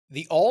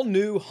The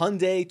all-new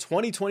Hyundai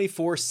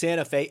 2024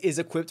 Santa Fe is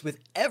equipped with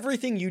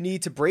everything you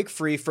need to break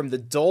free from the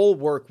dull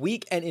work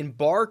week and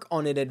embark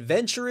on an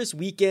adventurous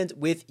weekend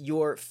with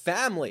your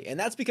family. And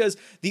that's because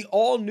the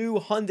all-new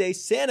Hyundai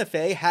Santa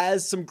Fe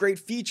has some great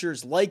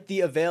features like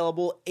the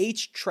available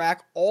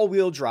H-Track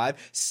all-wheel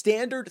drive,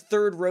 standard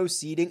third-row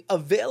seating,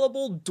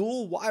 available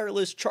dual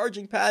wireless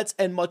charging pads,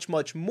 and much,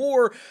 much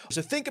more.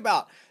 So think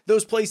about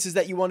those places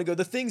that you want to go,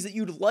 the things that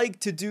you'd like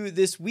to do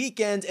this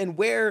weekend, and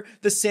where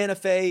the Santa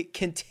Fe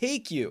can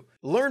take you.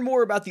 Learn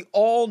more about the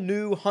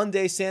all-new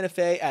Hyundai Santa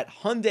Fe at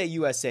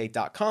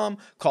HyundaiUSA.com.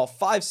 Call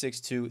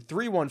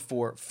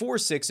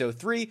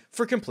 562-314-4603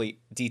 for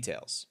complete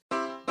details.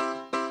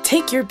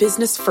 Take your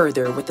business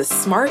further with the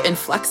smart and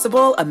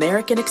flexible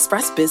American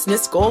Express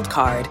Business Gold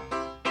Card.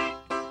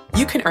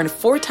 You can earn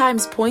 4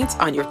 times points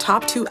on your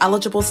top 2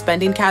 eligible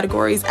spending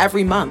categories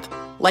every month,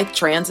 like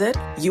transit,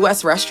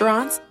 U.S.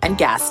 restaurants, and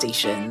gas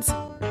stations.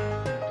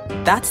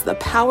 That's the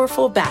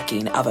powerful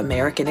backing of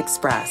American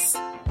Express.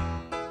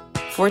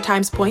 4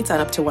 times points on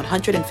up to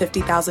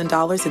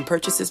 $150,000 in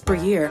purchases per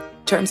year.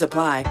 Terms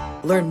apply.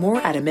 Learn more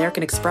at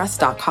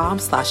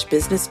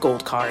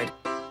americanexpress.com/businessgoldcard.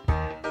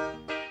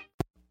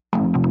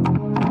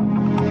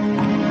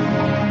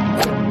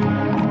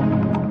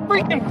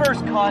 Freaking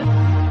first cut.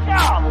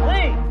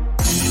 Golly.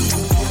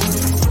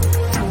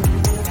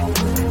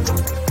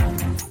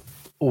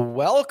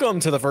 Welcome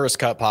to the First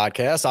Cut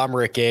Podcast. I'm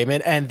Rick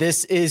Gaiman, and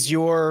this is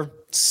your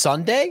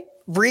Sunday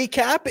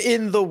recap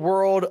in the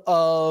world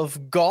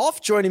of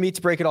golf. Joining me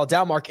to break it all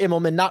down, Mark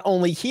Immelman, not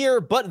only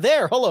here, but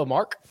there. Hello,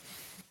 Mark.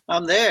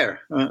 I'm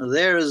there.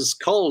 There is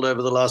cold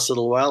over the last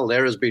little while.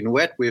 There has been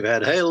wet. We've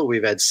had hail.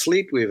 We've had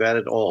sleet. We've had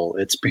it all.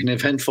 It's been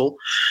eventful.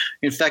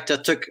 In fact, I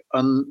took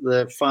on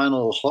the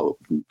final hole,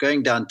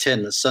 going down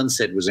 10, the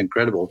sunset was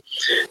incredible.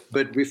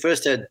 But we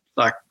first had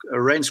like a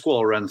rain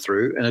squall run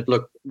through and it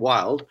looked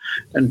wild.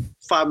 And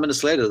 5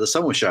 minutes later, the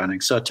sun was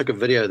shining. So I took a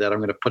video that I'm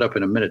going to put up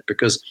in a minute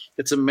because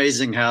it's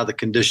amazing how the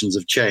conditions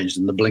have changed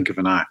in the blink of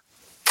an eye.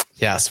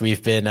 Yes,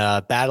 we've been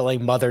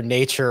battling Mother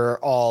Nature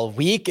all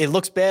week. It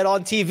looks bad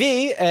on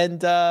TV,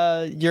 and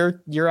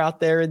you're out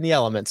there in the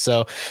elements.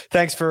 So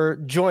thanks for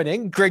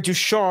joining. Greg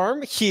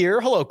Ducharme here.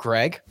 Hello,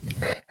 Greg.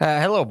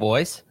 Hello,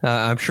 boys.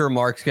 I'm sure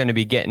Mark's going to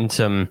be getting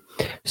some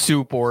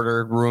soup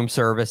ordered, room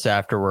service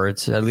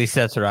afterwards. At least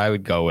that's what I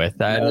would go with.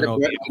 I don't know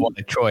if you want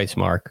a choice,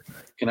 Mark.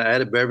 Can I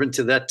add a bourbon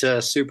to that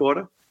soup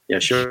order? Yeah,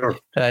 sure.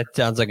 That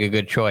sounds like a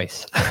good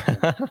choice.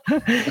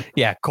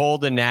 Yeah,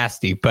 cold and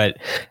nasty, but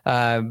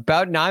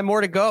about 9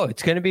 more to go.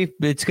 It's gonna be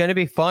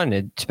fun.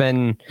 It's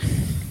been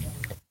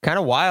kind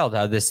of wild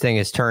how this thing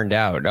has turned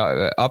out,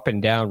 up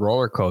and down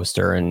roller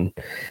coaster, and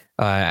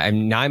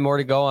 9 more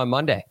to go on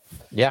Monday.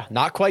 Yeah,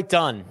 not quite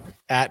done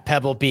at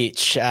Pebble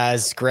Beach.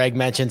 As Greg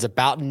mentions,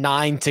 about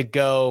 9 to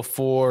go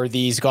for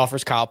these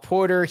golfers. Kyle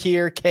Porter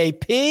here,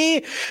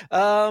 KP.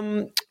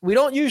 We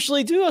don't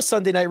usually do a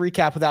Sunday night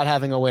recap without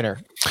having a winner.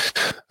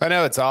 I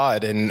know it's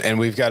odd, and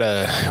we've got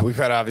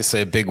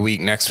obviously a big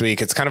week next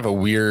week. It's kind of a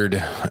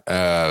weird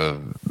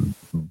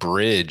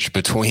bridge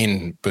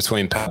between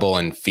Pebble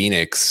and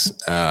Phoenix.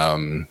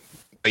 But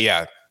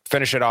yeah,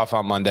 finish it off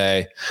on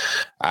Monday.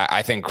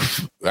 I think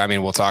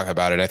we'll talk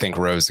about it. I think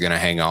Rose is going to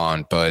hang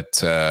on,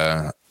 but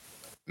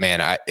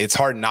man, it's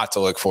hard not to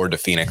look forward to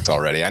Phoenix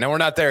already. I know we're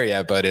not there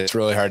yet, but it's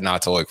really hard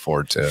not to look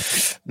forward to.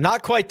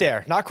 Not quite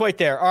there. Not quite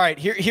there. All right,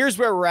 here's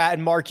where we're at.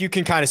 And Mark, you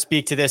can kind of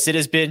speak to this. It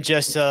has been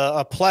just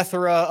a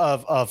plethora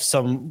of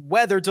some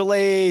weather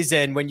delays.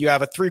 And when you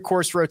have a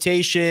 3-course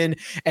rotation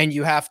and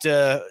you have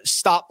to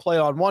stop play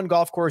on one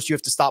golf course, you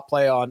have to stop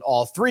play on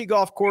all 3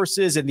 golf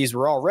courses. And these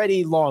were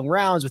already long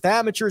rounds with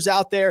amateurs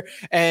out there.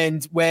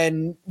 And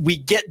when we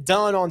get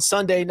done on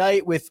Sunday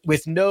night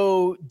with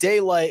no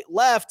daylight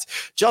left,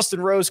 Justin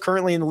Rose,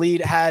 currently in the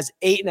lead, has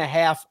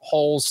 8.5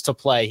 holes to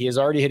play. He has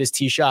already hit his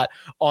tee shot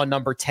on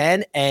number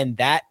 10, and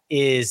that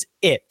is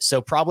it. So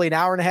probably an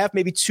hour and a half,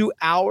 maybe 2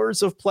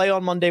 hours of play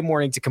on Monday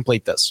morning to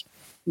complete this.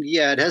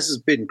 Yeah, it has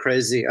been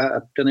crazy. I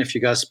don't know if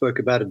you guys spoke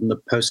about it in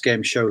the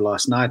post-game show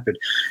last night, but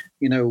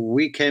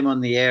we came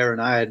on the air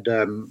and I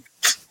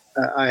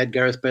had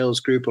Gareth Bale's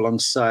group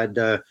alongside.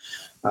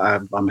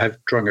 I'm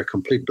drawing a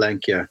complete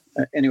blank here.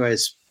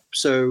 Anyways.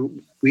 So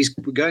we're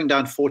going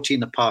down 14,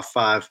 the par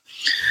 5,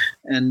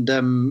 and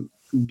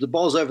the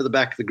ball's over the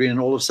back of the green, and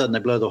all of a sudden they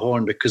blow the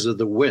horn because of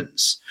the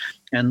winds.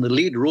 And the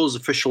lead rules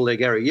official there,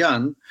 Gary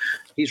Young,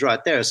 he's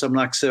right there. So I'm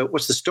like, so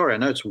what's the story? I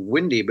know it's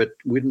windy, but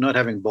we're not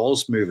having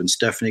balls move and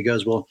stuff. And he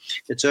goes, well,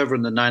 it's over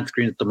in the 9th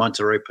green at the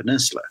Monterey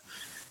Peninsula.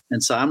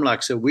 And so I'm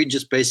like, so we're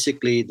just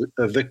basically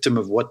a victim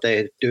of what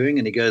they're doing.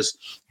 And he goes,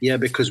 yeah,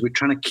 because we're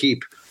trying to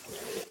keep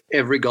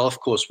every golf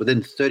course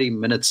within 30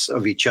 minutes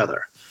of each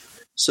other.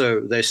 So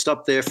they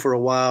stopped there for a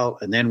while,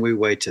 and then we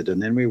waited for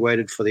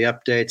the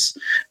updates,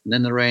 and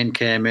then the rain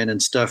came in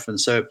and stuff.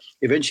 And so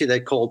eventually they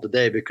called the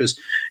day because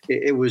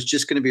it was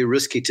just going to be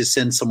risky to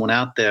send someone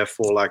out there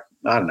for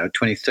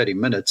 20, 30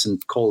 minutes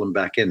and call them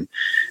back in.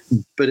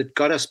 But it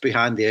got us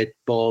behind the 8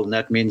 ball, and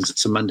that means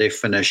it's a Monday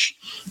finish.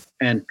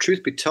 And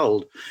truth be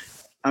told,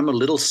 I'm a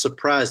little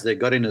surprised they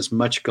got in as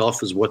much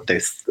golf as what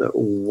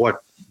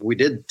we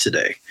did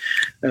today.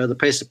 The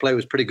pace of play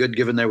was pretty good,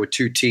 given there were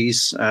 2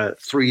 tees,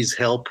 3s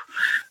help,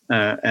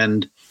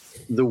 and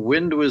the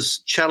wind was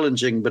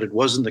challenging, but it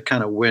wasn't the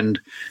kind of wind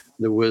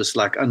that was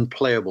like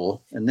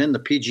unplayable. And then the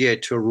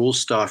PGA Tour rule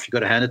staff, you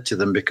got to hand it to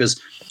them,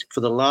 because for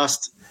the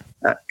last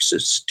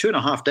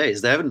 2.5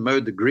 days, they haven't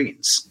mowed the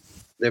greens.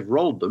 They've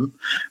rolled them,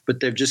 but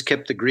they've just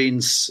kept the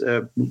greens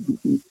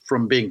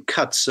from being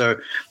cut. So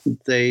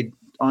they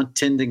aren't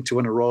tending to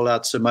want to roll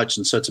out so much,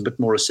 and so it's a bit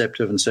more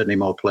receptive and certainly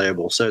more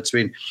playable. So it's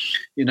been,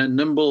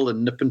 nimble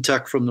and nip and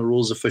tuck from the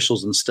rules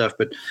officials and stuff,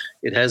 but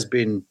it has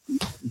been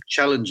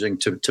challenging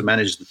to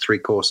manage the 3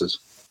 courses.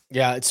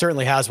 Yeah, it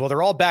certainly has. Well,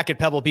 they're all back at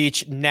Pebble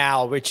Beach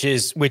now, which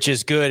is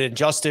good. And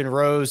Justin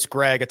Rose,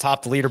 Greg,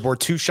 atop the leaderboard,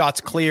 2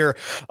 shots clear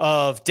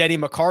of Denny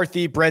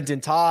McCarthy, Brendan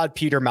Todd,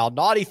 Peter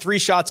Malnati, 3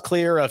 shots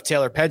clear of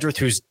Taylor Pendrith,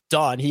 who's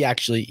done. He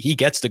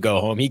gets to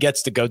go home. He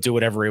gets to go do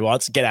whatever he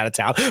wants, get out of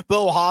town.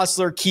 Bo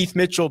Hostler, Keith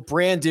Mitchell,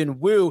 Brandon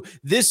Wu.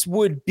 This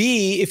would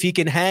be, if he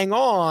can hang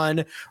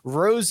on,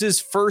 Rose's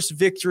first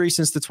victory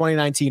since the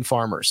 2019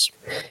 Farmers.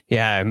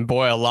 Yeah, and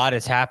boy, a lot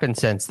has happened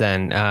since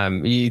then.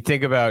 You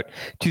think about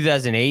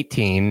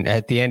 2018,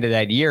 at the end of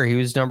that year, he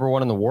was number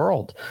 1 in the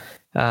world.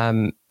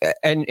 And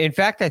in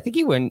fact, I think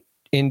he went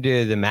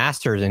into the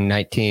Masters in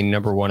 19,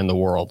 number 1 in the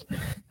world,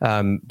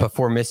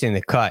 before missing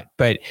the cut.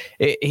 But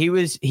he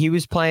was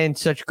playing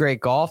such great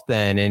golf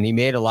then, and he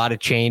made a lot of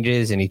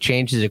changes, and he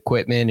changed his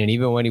equipment. And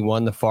even when he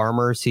won the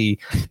Farmers, he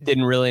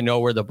didn't really know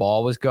where the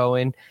ball was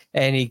going,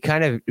 and he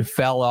kind of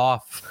fell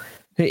off.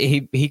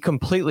 He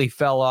completely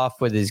fell off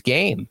with his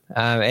game.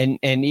 And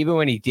even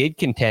when he did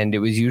contend, it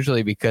was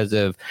usually because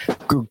of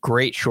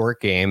great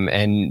short game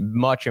and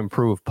much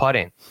improved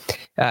putting.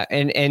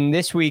 And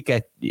this week,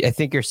 I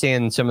think you're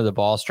seeing some of the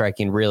ball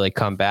striking really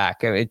come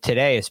back.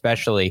 Today,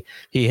 especially,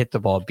 he hit the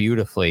ball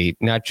beautifully,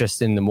 not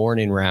just in the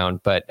morning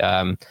round, but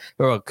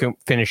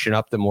finishing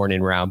up the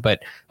morning round,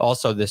 but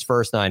also this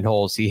first 9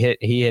 holes, he hit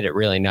it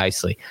really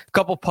nicely. A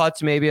couple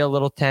putts, maybe a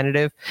little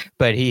tentative,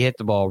 but he hit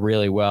the ball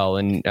really well.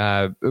 And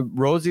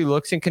Rosie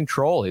looks in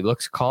control. He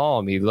looks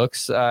calm. He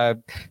looks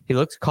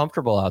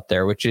comfortable out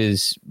there, which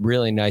is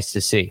really nice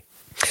to see.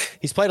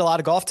 He's played a lot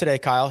of golf today,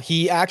 Kyle.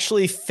 He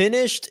actually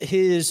finished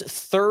his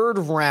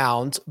 3rd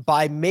round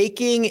by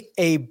making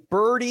a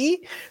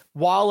birdie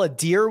while a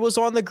deer was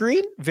on the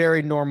green.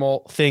 Very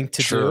normal thing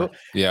to do.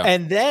 Yeah.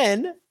 And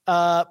then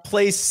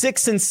plays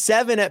 6 and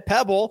 7 at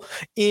Pebble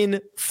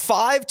in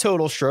 5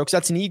 total strokes.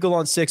 That's an eagle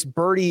on 6,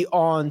 birdie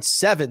on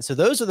 7. So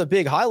those are the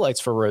big highlights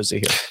for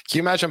Rosie here. Can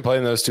you imagine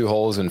playing those 2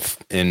 holes in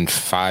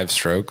 5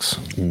 strokes?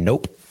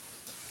 Nope.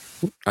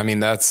 I mean,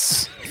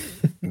 that's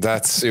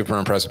super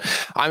impressive.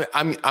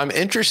 I'm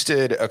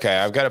interested. Okay,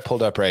 I've got it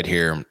pulled up right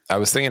here. I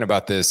was thinking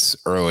about this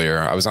earlier.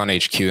 I was on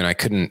HQ and I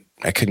couldn't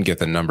get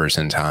the numbers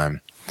in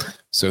time.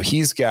 So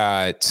he's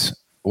got,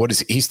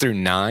 he's through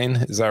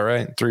 9, is that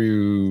right?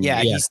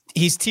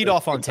 He's teed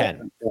off on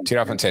 10. Teed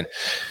off on 10.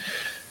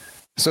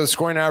 So the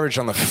scoring average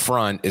on the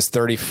front is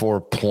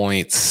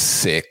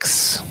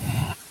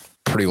 34.6.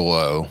 Pretty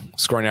low.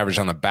 Scoring average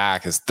on the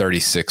back is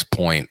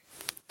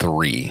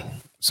 36.3.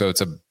 So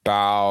it's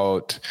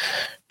about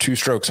 2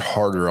 strokes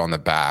harder on the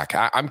back.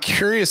 I'm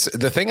curious.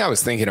 The thing I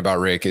was thinking about,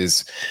 Rick,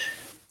 is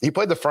he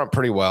played the front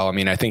pretty well. I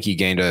mean, I think he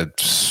gained a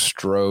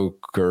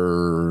stroke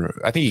or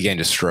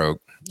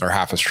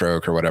half a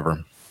stroke or whatever.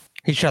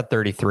 He shot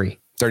 33.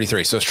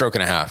 33. So a stroke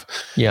and a half.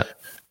 Yeah.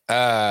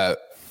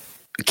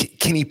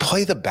 Can he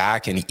play the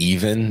back and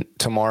even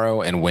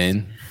tomorrow and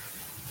win?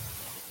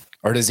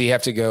 Or does he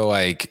have to go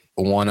like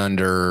 1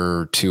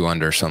 under, 2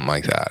 under, something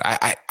like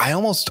that? I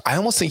almost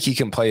think he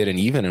can play it an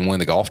even and win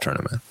the golf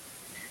tournament.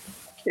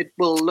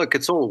 Look,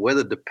 it's all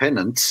weather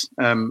dependent.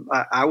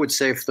 I would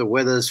say if the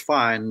weather's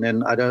fine,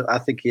 then I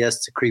think he has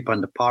to creep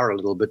under par a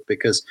little bit,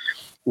 because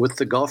with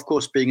the golf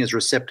course being as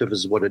receptive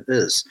as what it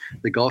is,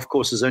 the golf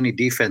course's only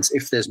defense,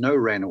 if there's no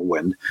rain or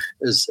wind,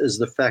 is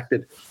the fact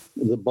that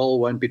the ball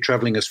won't be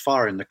traveling as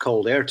far in the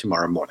cold air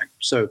tomorrow morning.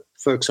 So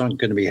folks aren't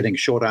going to be hitting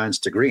short irons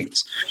to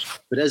greens.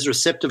 But as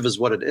receptive as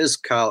what it is,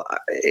 Kyle,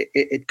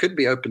 it could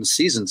be open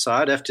season. So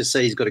I'd have to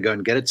say he's got to go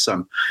and get it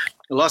some.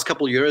 The last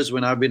couple of years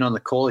when I've been on the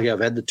call here, I've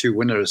had the 2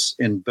 winners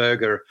in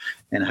Berger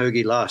and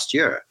Hoagie last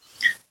year.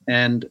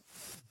 And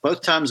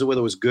both times the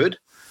weather was good,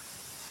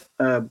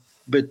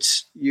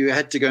 but you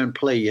had to go and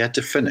play. You had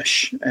to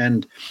finish.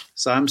 And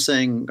so I'm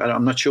saying,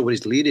 I'm not sure what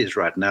his lead is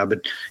right now,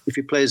 but if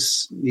he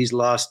plays his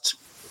last...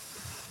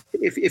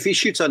 If he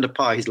shoots under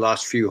par his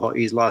last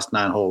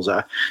 9 holes,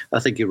 I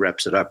think he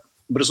wraps it up.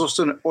 But it's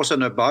also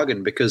no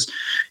bargain, because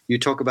you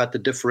talk about the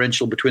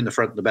differential between the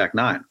front and the back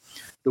 9.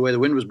 The way the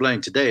wind was blowing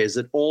today is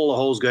that all the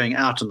holes going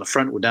out in the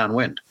front were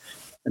downwind.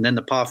 And then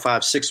the par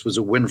 5-6 was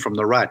a wind from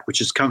the right, which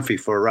is comfy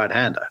for a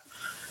right-hander.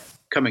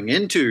 Coming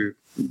in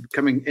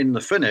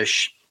the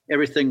finish,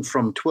 everything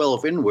from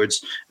 12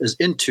 inwards is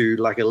into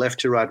like a left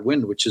to right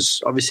wind, which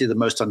is obviously the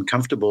most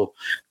uncomfortable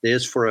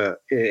there's for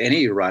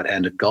any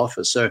right-handed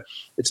golfer. So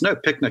it's no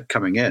picnic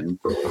coming in.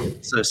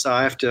 So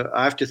I have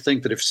to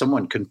think that if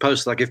someone can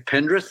post, like if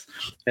Pendrith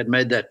had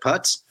made that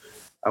putt,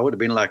 I would have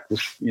been like,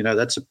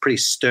 that's a pretty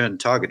stern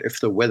target if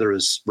the weather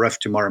is rough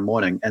tomorrow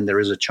morning and there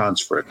is a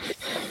chance for it.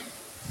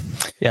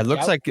 Yeah, it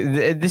looks like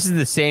this is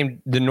the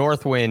same. The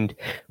north wind,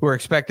 we're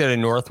expected a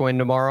north wind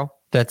tomorrow.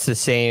 That's the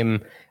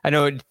same. I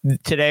know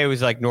today it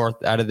was like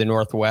north out of the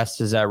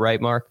northwest. Is that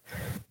right, Mark?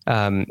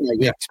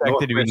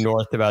 Expected to be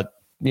north about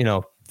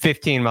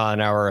 15 mile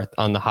an hour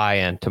on the high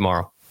end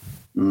tomorrow.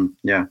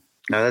 Yeah,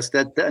 no,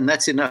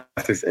 that's enough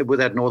with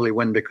that northerly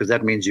wind, because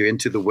that means you're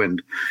into the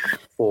wind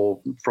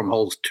from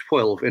holes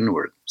 12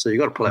 inward. So you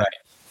got to play. Right.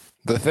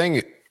 The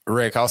thing,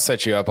 Rick, I'll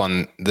set you up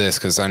on this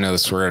because I know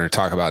this we're going to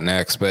talk about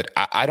next, but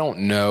I don't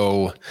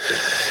know.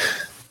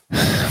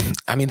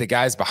 I mean, the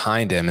guys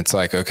behind him, it's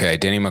like, okay,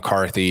 Denny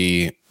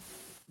McCarthy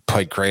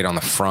played great on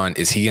the front.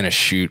 Is he going to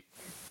shoot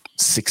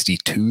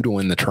 62 to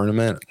win the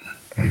tournament?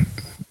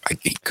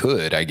 He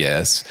could, I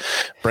guess.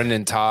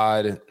 Brendan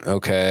Todd,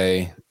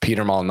 okay.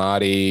 Peter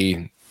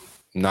Malnati,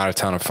 not a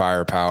ton of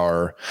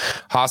firepower.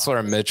 Hostler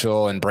and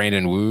Mitchell and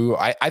Brandon Wu.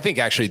 I think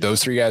actually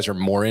those three guys are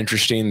more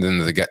interesting than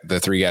the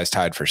three guys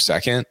tied for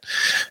second.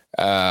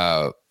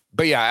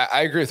 But yeah,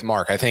 I agree with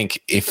Mark. I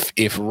think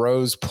if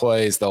Rose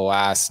plays the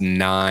last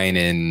 9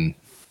 in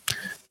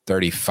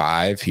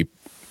 35, he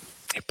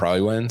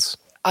probably wins.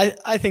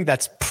 I think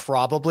that's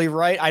probably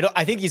right.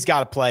 I think he's got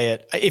to play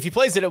it. If he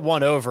plays it at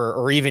 1 over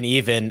or even,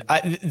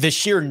 the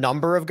sheer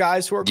number of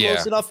guys who are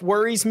close enough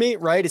worries me,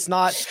 right? It's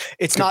not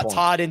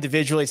Todd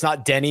individually. It's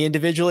not Denny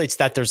individually. It's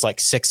that there's like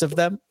 6 of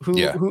them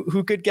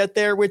who could get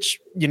there, which,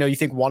 you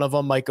think one of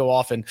them might go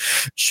off and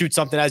shoot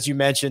something. As you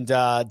mentioned,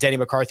 Denny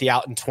McCarthy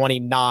out in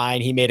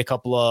 29. He made a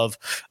couple of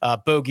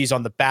bogeys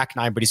on the back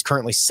 9, but he's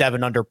currently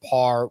 7 under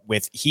par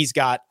he's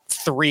got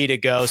 3 to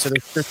go. So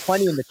there's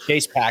plenty in the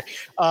chase pack.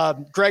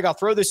 Greg, I'll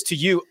throw this to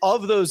you.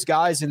 Of those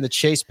guys in the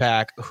chase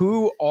pack,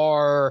 who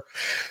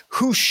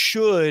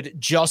should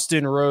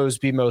Justin Rose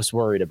be most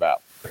worried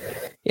about?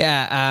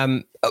 Yeah.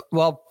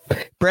 Well,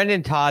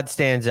 Brendan Todd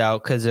stands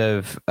out because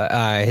of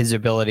his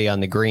ability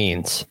on the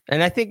greens.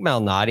 And I think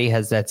Malnati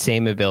has that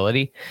same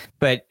ability.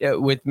 But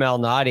with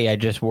Malnati, I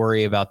just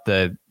worry about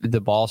the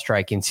ball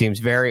striking. Seems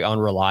very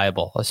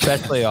unreliable,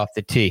 especially off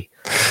the tee.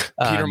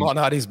 Peter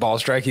Malnati's ball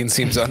striking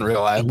seems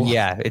unreliable.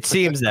 Yeah, it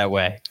seems that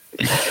way.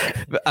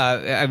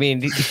 I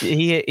mean,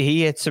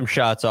 he hits some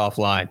shots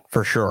offline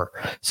for sure.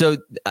 So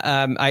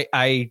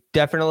I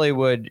definitely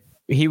would.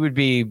 He would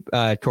be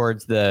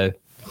towards the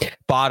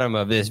bottom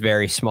of this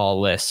very small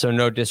list. So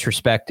no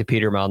disrespect to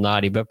Peter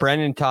Malnati, but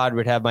Brendan Todd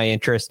would have my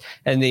interest.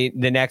 And the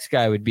next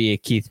guy would be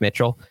Keith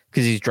Mitchell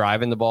because he's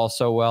driving the ball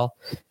so well.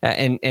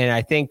 And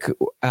I think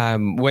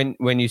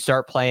when you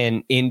start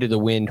playing into the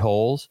wind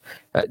holes,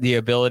 the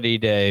ability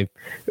to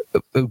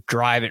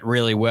drive it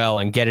really well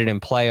and get it in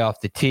play off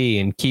the tee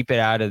and keep it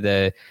out of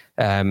the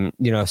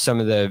some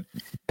of the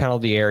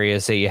penalty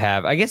areas that you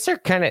have. I guess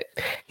they're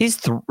he's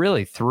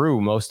really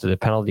through most of the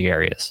penalty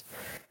areas.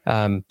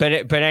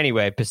 But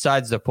anyway,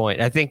 besides the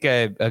point, I think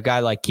a guy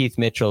like Keith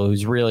Mitchell,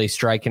 who's really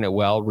striking it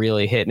well,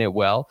 really hitting it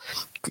well,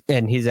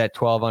 and he's at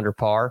 12 under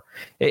par.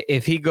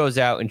 If he goes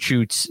out and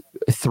shoots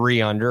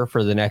 3 under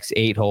for the next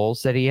 8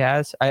 holes that he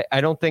has, I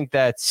don't think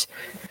that's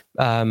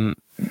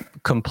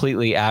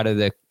completely out of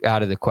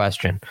the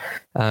question.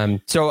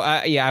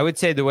 I would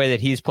say the way that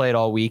he's played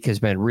all week has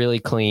been really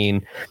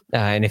clean.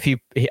 And if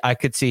I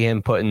could see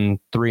him putting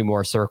 3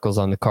 more circles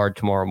on the card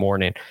tomorrow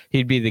morning,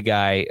 he'd be the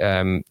guy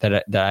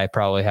that I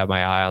probably have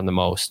my eye on the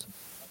most.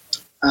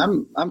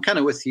 I'm kind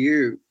of with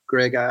you,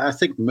 Greg. I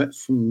think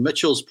from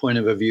Mitchell's point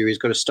of view, he's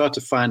got to start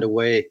to find a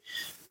way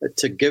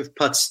to give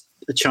putts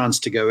a chance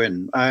to go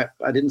in. I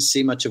didn't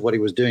see much of what he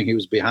was doing. He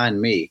was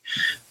behind me,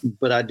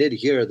 but I did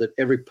hear that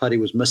every putt he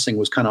was missing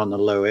was kind of on the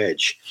low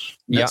edge.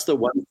 That's the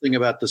one thing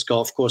about this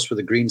golf course with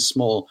the green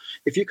small.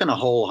 If you kind of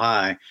hole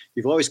high,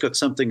 you've always got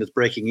something that's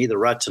breaking either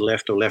right to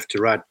left or left to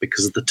right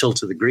because of the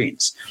tilt of the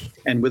greens.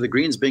 And with the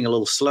greens being a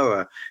little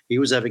slower, he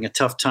was having a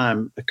tough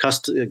time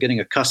getting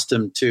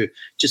accustomed to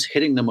just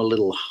hitting them a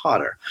little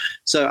harder.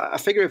 So I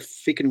figure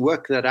if he can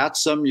work that out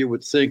some, you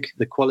would think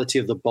the quality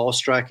of the ball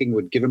striking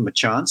would give him a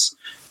chance.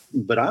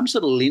 But I'm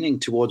sort of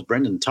leaning towards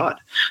Brendan Todd.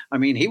 I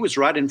mean, he was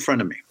right in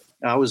front of me.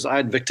 I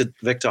had Victor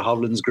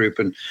Hovland's group,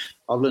 and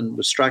Hovland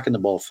was striking the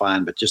ball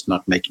fine, but just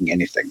not making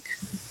anything.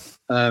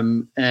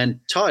 And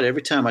Todd,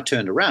 every time I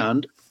turned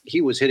around,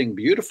 he was hitting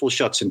beautiful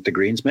shots into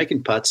greens,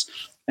 making putts.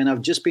 And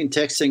I've just been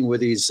texting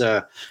with his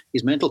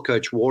mental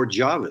coach, Ward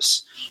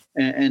Jarvis.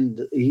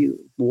 And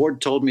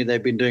Ward told me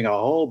they've been doing a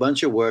whole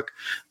bunch of work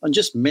on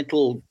just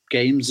mental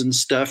games and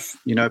stuff,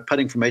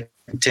 putting from 8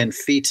 to 10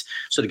 feet,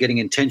 sort of getting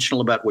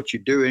intentional about what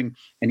you're doing.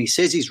 And he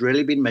says he's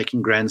really been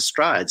making grand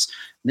strides.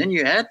 And then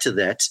you add to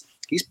that,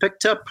 he's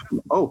picked up,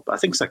 I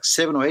think it's like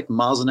 7 or 8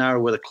 miles an hour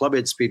with a club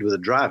head speed with a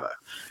driver,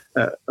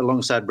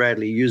 alongside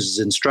Bradley Hughes'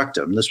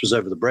 instructor. And this was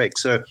over the break.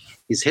 So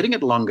he's hitting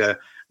it longer.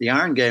 the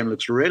iron game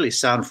looks really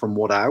sound from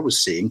what I was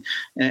seeing,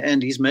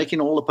 and he's making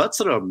all the putts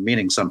that are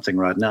meaning something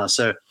right now.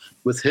 So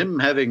with him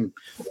having,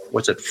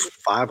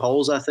 5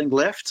 holes, I think,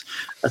 left,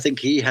 I think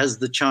he has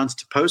the chance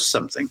to post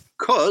something.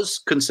 Because,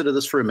 consider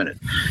this for a minute.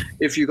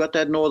 If you got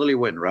that northerly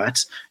wind, right,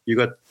 you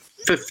got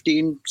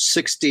 15,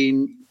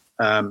 16,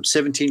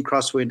 17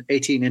 crosswind,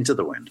 18 into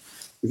the wind.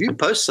 If you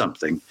post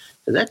something,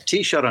 that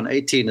tee shot on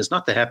 18 is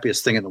not the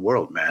happiest thing in the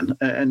world, man.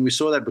 And we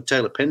saw that with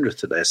Taylor Pendrith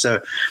today.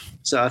 So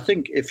I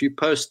think if you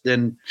post,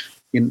 then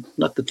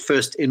not that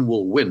first in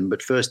will win,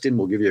 but first in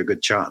will give you a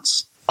good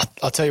chance.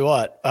 I'll tell you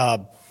what,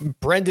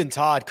 Brendan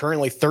Todd,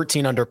 currently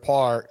 13 under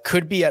par,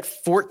 could be at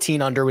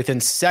 14 under within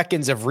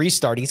seconds of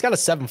restarting. He's got a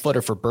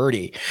 7-footer for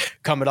birdie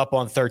coming up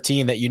on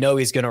 13 that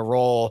he's going to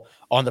roll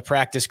on the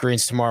practice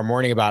greens tomorrow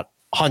morning about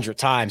 100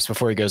 times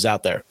before he goes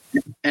out there.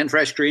 And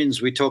fresh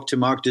greens, we talked to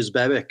Mark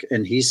Dusbabic,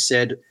 and he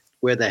said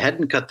where they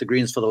hadn't cut the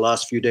greens for the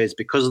last few days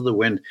because of the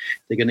wind,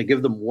 they're going to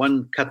give them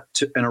one cut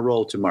and a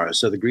roll tomorrow.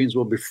 So the greens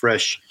will be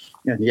fresh.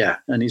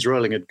 And he's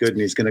rolling it good, and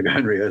he's going to go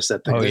and rehearse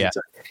that thing. Oh, yeah.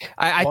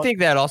 I think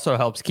that also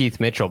helps Keith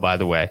Mitchell, by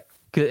the way.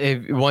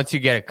 Once you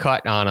get a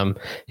cut on him,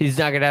 he's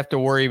not going to have to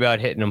worry about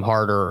hitting him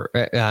harder.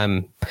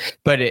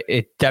 But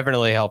it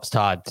definitely helps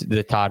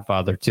the Todd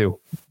father, too.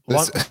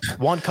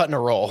 One cut and a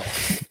roll.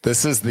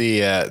 This is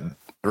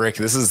Rick,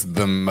 this is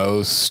the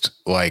most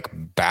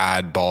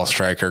bad ball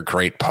striker,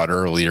 great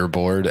putter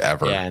leaderboard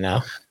ever. Yeah, I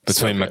know.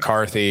 Between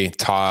McCarthy,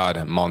 Todd,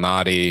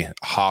 Malnati,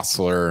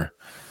 Hostler,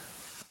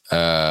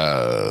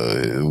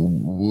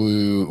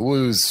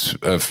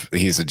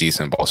 he's a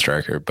decent ball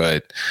striker,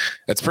 but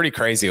it's pretty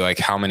crazy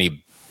how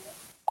many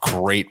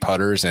great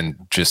putters and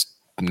just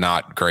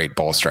not great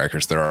ball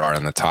strikers there are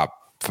in the top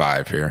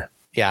 5 here.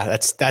 Yeah,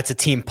 that's a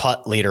team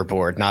putt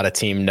leaderboard, not a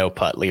team no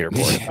putt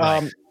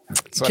leaderboard.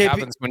 That's what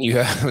happens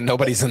when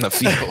nobody's in the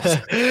field.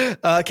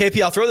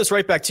 KP, I'll throw this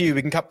right back to you.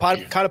 We can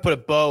kind of put a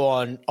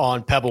bow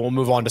on Pebble. We'll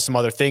move on to some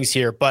other things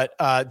here. But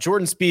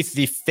Jordan Spieth,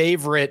 the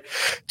favorite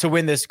to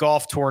win this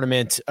golf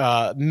tournament,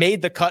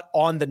 made the cut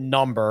on the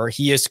number.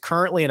 He is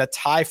currently in a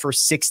tie for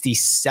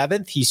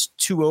 67th. He's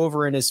 2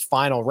 over in his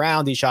final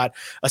round. He shot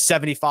a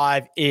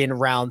 75 in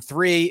round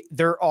 3.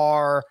 There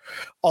are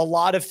a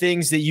lot of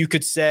things that you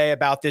could say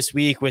about this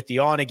week with the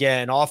on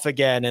again, off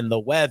again, and the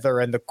weather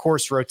and the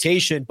course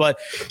rotation,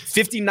 but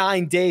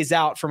 59 days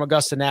out from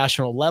Augusta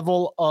National,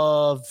 level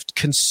of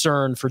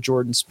concern for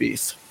Jordan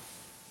Spieth.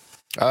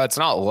 It's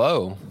not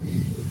low.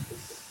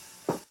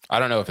 I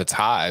don't know if it's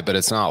high, but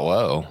it's not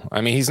low.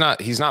 I mean, he's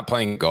not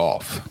playing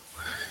golf.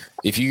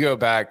 If you go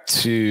back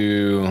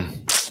to,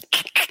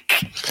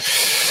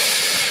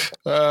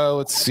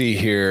 let's see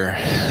here.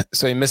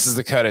 So he misses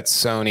the cut at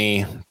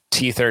Sony.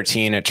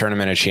 T13 at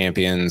Tournament of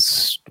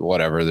Champions,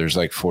 whatever. There's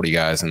 40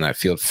 guys in that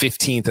field.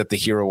 15th at the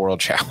Hero World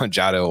Challenge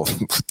out of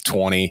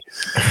 20.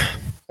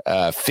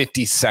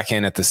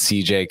 52nd at the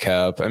CJ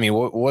Cup. I mean,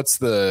 what's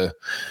the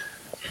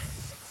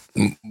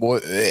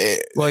what?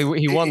 Well,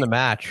 he won the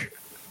match.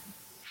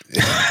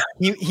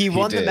 He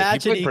won the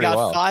match, and he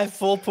got 5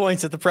 full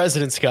points at the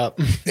President's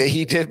Cup.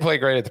 He did play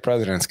great at the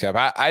President's Cup.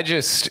 I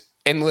just.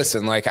 And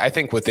listen, I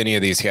think with any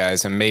of these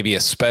guys, and maybe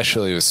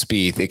especially with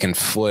Spieth, it can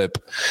flip.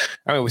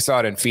 I mean, we saw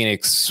it in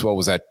Phoenix. What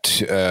was that?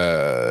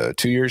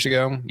 2 year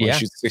ago? Yeah.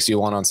 She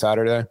 61 on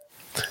Saturday.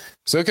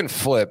 So it can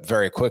flip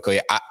very quickly.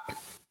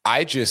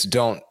 I just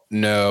don't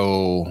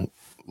know,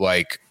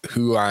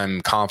 who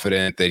I'm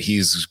confident that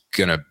he's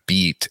going to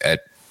beat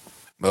at,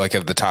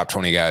 of the top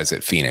 20 guys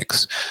at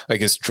Phoenix.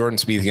 Is Jordan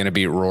Spieth going to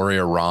beat Rory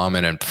or Rahm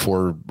in a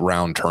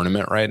 4-round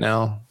tournament right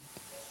now?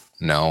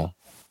 No.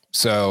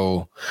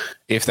 So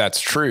if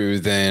that's true,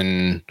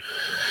 then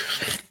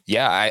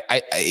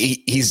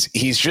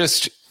he's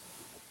just,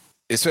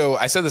 so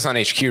I said this on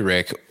HQ,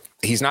 Rick,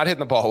 he's not hitting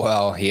the ball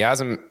well. He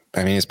hasn't,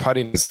 his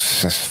putting is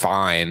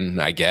fine,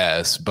 I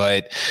guess,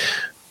 but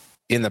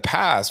in the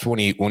past when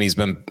he's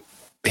been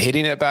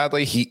hitting it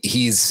badly,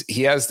 he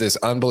has this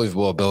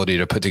unbelievable ability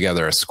to put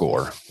together a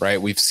score,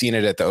 right? We've seen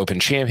it at the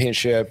Open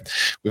Championship.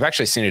 We've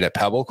actually seen it at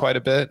Pebble quite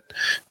a bit.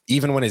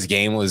 Even when his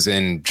game was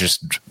in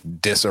just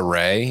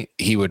disarray,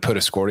 he would put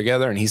a score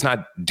together, and he's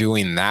not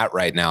doing that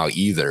right now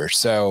either.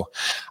 So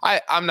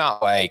I'm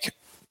not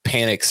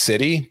Panic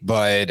City,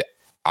 but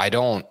I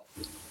don't,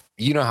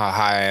 how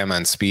high I am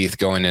on Spieth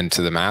going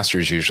into the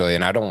Masters usually,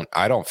 and I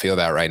don't feel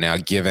that right now,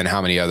 given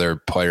how many other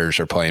players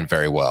are playing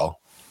very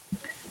well.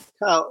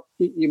 Kyle,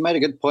 you made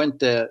a good point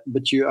there,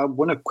 but I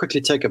want to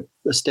quickly take a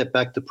step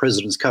back to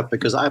President's Cup,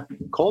 because I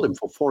called him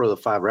for 4 of the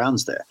 5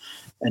 rounds there,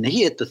 and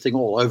he hit the thing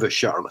all over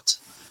Charlotte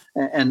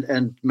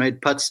and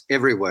made putts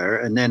everywhere.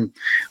 And then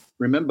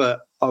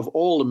remember, of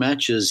all the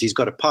matches, he's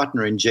got a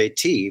partner in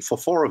JT for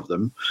 4 of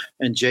them,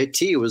 and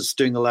JT was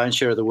doing the lion's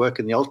share of the work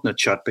in the alternate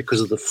shot because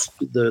of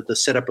the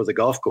setup of the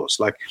golf course.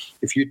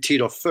 If you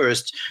teed off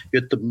first, you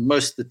hit the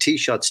most of the tee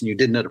shots and you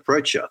didn't hit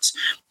approach shots.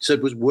 So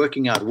it was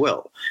working out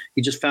well.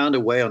 He just found a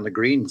way on the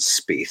green,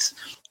 Spieth.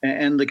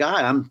 And the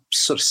guy I'm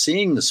sort of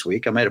seeing this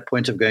week, I made a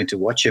point of going to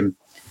watch him.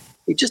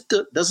 He just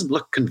doesn't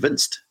look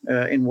convinced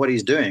in what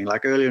he's doing.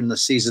 Earlier in the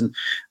season,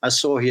 I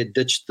saw he had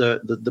ditched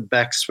the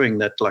back swing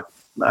that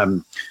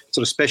sort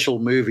of special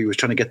move. He was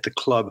trying to get the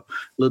club a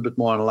little bit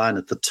more in line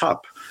at the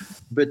top.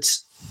 But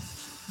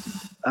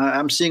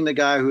I'm seeing the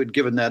guy who had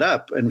given that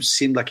up and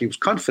seemed like he was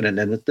confident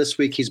in it. This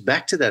week he's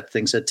back to that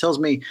thing. So it tells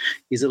me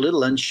he's a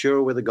little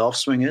unsure where the golf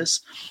swing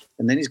is.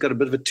 And then he's got a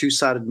bit of a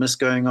two-sided miss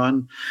going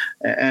on.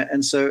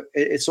 And so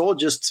it's all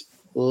just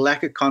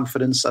lack of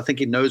confidence. I think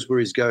he knows where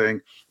he's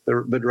going.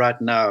 But right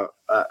now,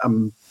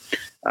 I'm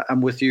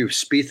with you.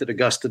 Spieth at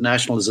Augusta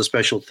National is a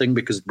special thing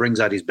because it brings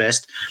out his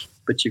best.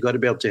 But you've got to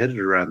be able to hit it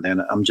around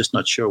then. I'm just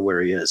not sure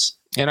where he is.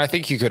 And I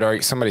think you could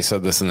argue, somebody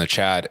said this in the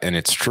chat, and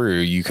it's true.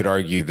 You could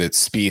argue that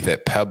Spieth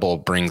at Pebble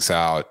brings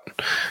out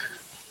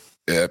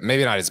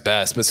maybe not his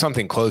best, but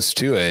something close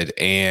to it.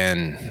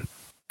 And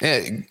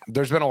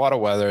there's been a lot of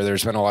weather.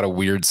 There's been a lot of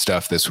weird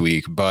stuff this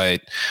week,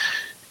 but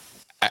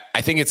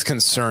I think it's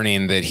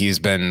concerning that he's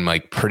been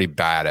like pretty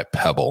bad at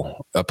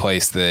Pebble, a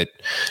place that,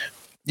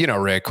 you know,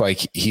 Rick,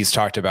 like he's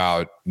talked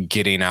about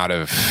getting out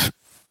of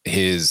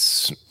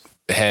his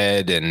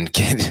head and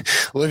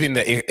living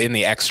in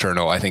the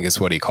external, I think is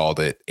what he called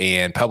it.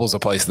 And Pebble's a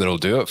place that'll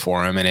do it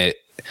for him. And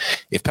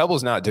if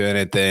Pebble's not doing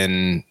it,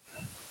 then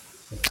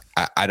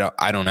I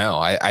don't know.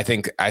 I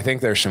think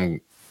there's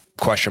some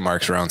question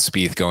marks around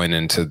Spieth going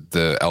into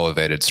the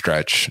elevated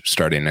stretch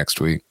starting next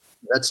week.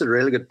 That's a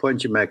really good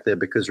point you make there,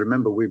 because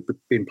remember, we've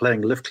been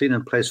playing lift, clean,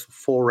 and place for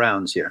 4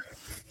 rounds here.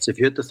 So if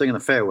you hit the thing in the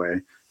fairway,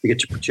 you get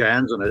to put your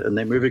hands on it, and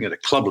they're moving at a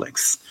club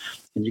length,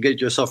 and you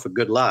get yourself a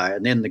good lie.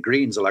 And then the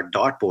greens are like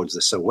dartboards;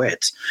 they're so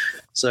wet.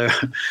 So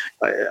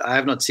I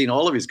have not seen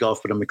all of his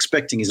golf, but I'm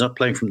expecting he's not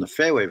playing from the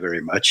fairway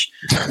very much,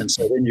 and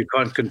so then you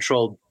can't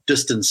control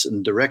distance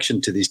and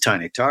direction to these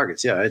tiny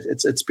targets. Yeah,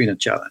 it's been a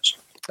challenge.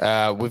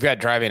 We've got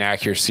driving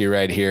accuracy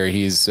right here.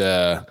 He's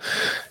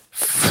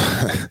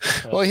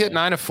well, he hit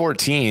 9 of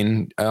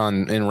 14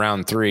 in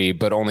round 3,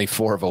 but only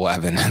 4 of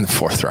 11 in the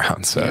 4th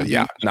round. So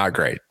yeah, not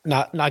great.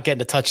 Not getting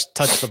to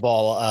touch the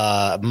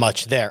ball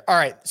much there. All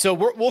right, so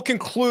we'll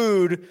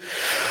conclude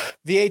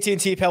the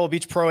AT&T Pebble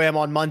Beach Pro-Am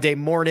on Monday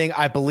morning.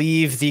 I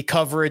believe the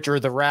coverage or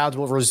the round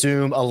will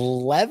resume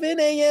 11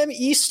 a.m.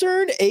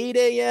 Eastern, 8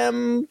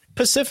 a.m.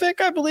 Pacific,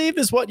 I believe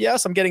is what.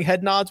 Yes, I'm getting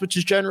head nods, which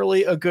is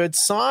generally a good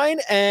sign.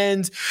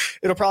 And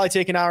it'll probably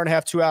take an hour and a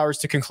half, 2 hours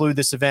to conclude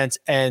this event.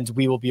 And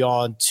we will be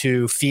on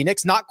to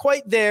Phoenix. Not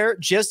quite there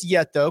just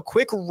yet, though.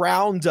 Quick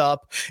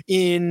roundup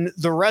in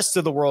the rest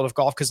of the world of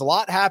golf, because a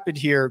lot happened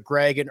here,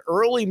 Greg. An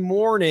early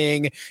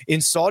morning in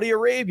Saudi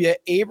Arabia,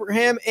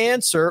 Abraham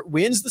Answer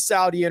wins the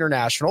Saudi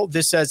International.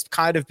 This has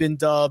kind of been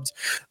dubbed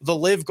the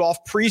Live Golf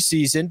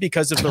preseason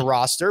because of the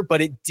roster,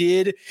 but it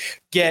did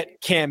get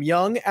Cam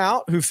Young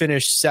out, who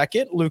finished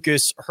second,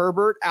 Lucas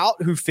Herbert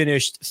out, who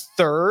finished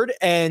third,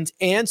 and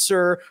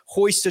Answer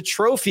hoists a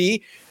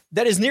trophy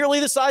that is nearly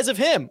the size of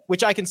him,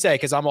 which I can say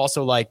because I'm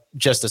also like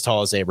just as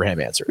tall as Abraham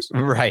Answers.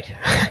 Right.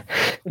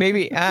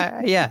 Maybe.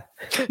 Yeah.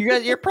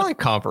 You're probably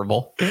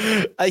comparable.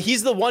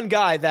 He's the one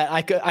guy that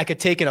I could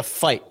take in a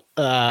fight.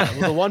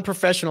 The one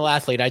professional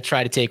athlete I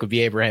try to take would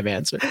be Abraham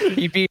Answer.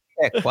 He'd be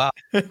sick. Wow.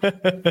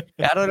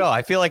 I don't know.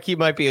 I feel like he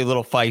might be a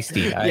little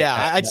feisty.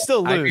 I'd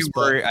still lose.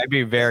 I'd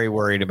be very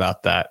worried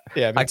about that.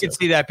 Yeah, I could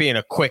see that being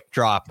a quick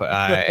drop.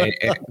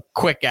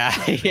 Quick.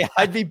 Yeah.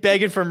 I'd be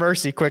begging for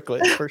mercy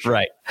quickly, for sure.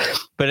 Right.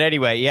 But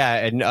anyway,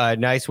 yeah, a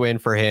nice win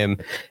for him.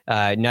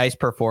 Nice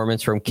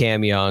performance from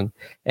Cam Young.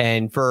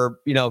 And for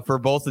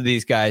both of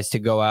these guys to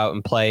go out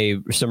and play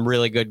some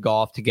really good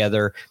golf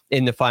together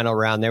in the final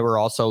round. They were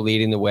also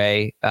leading the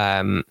way.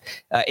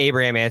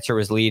 Abraham Answer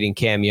was leading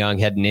Cam Young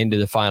heading into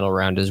the final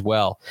round as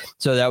well.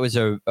 So that was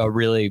a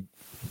really,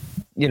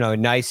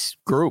 nice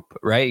group,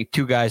 right?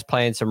 2 guys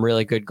playing some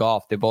really good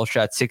golf. They both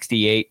shot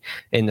 68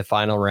 in the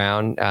final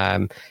round.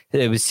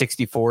 It was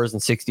 64s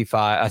and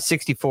 65,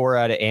 64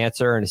 out of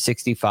Answer and a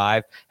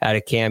 65 out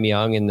of Cam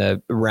Young in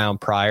the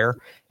round prior.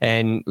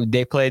 And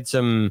they played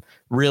some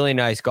really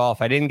nice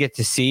golf. I didn't get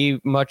to see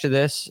much of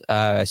this,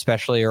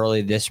 especially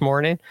early this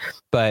morning,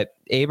 but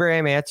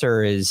Abraham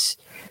Answer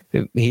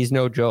he's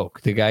no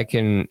joke. The guy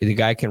can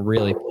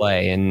really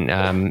play.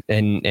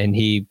 And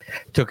he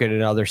took it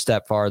another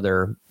step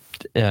farther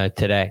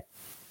today.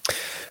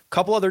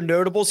 Couple other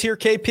notables here,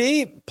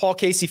 KP. Paul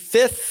Casey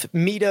 5th,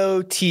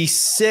 Mito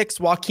T6,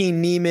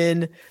 Joaquin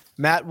Niemann,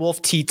 Matt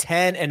Wolf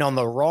T10, and on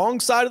the wrong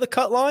side of the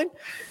cut line,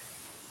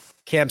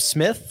 Cam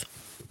Smith,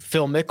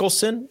 Phil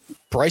Mickelson,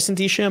 Bryson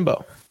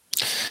DeChambeau.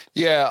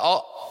 Yeah.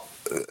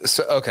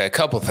 A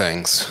couple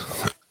things.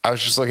 I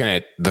was just looking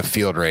at the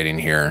field rating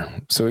here.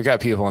 So we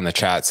got people in the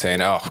chat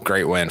saying, "Oh,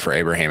 great win for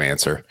Abraham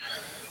Answer."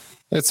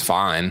 It's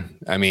fine.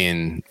 I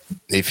mean,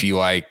 if you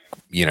like,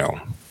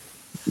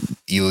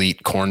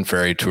 elite Korn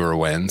Ferry Tour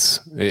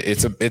wins,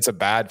 it's a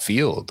bad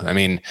field. I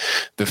mean,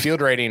 the field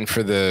rating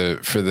for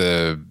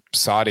the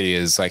Saudi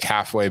is like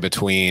halfway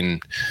between.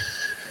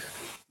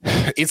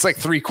 It's like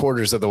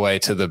 3/4 of the way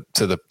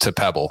to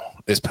Pebble.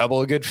 Is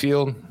Pebble a good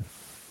field?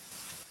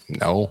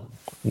 No.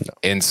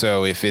 And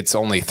so if it's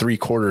only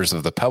 3/4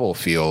 of the Pebble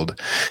field,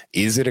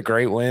 is it a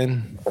great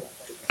win?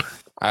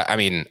 I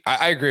mean,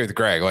 I agree with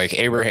Greg. Like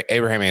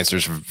Abraham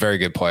Answer's a very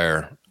good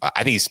player.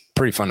 I think he's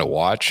pretty fun to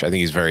watch. I think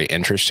he's very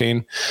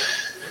interesting.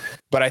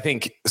 But I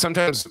think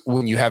sometimes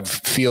when you have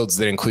fields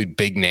that include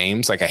big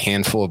names, like a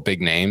handful of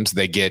big names,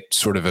 they get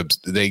sort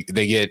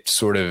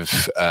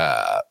of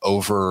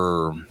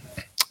over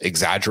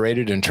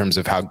exaggerated in terms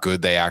of how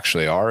good they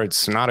actually are.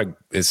 It's not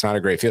a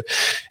great field.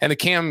 And the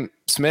Cam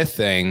Smith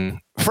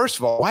thing, first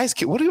of all,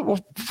 what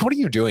are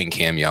you doing,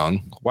 Cam Young?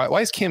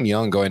 Why is Cam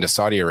Young going to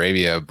Saudi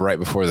Arabia right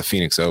before the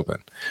Phoenix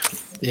Open?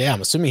 Yeah,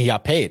 I'm assuming he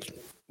got paid.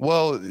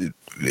 Well,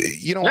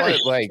 you know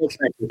what? Like,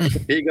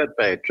 he got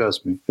paid.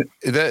 Trust me.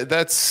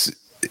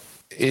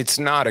 It's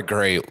not a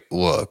great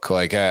look.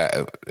 Like,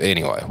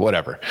 anyway,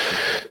 whatever.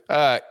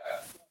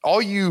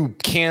 All you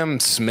Cam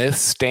Smith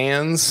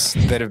stans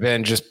that have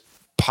been just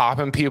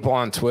popping people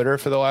on Twitter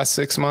for the last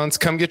 6 months,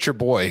 come get your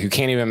boy who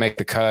can't even make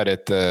the cut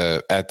at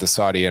the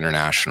Saudi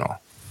International.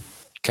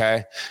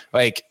 Okay,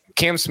 like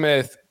Cam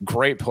Smith,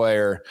 great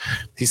player.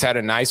 He's had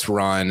a nice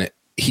run.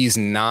 He's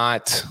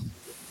not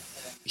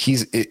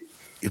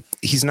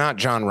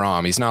John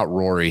Rahm. He's not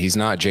Rory. He's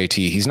not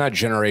JT. He's not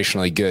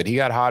generationally good. He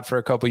got hot for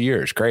a couple of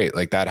years. Great.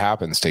 Like that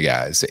happens to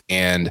guys.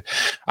 And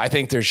I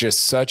think there's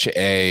just such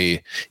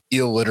a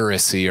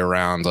illiteracy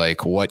around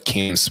like what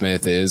Cam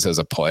Smith is as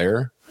a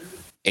player.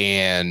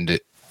 And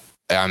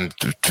I'm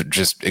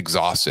just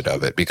exhausted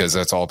of it because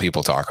that's all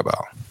people talk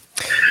about.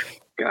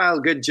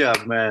 Kyle, good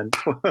job, man.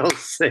 Well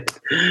said.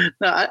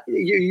 Now,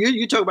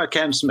 you talk about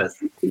Cam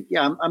Smith.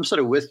 Yeah, I'm sort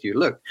of with you.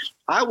 Look,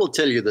 I will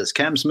tell you this.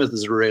 Cam Smith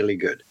is really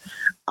good.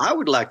 I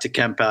would like to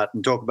camp out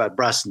and talk about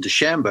Bryson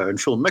DeChambeau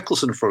and Phil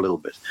Mickelson for a little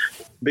bit,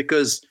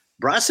 because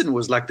Bryson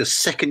was like the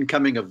second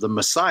coming of the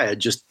Messiah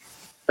just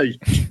a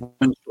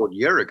short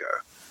year ago.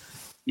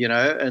 You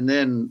know, and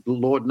then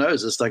Lord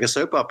knows it's like a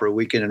soap opera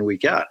week in and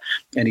week out.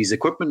 And his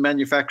equipment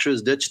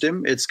manufacturers ditched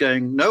him. It's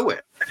going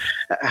nowhere.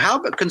 How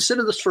about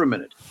consider this for a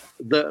minute?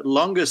 The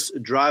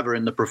longest driver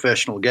in the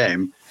professional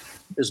game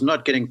is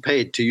not getting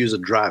paid to use a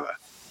driver.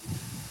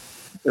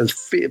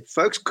 If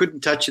folks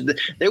couldn't touch it,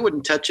 they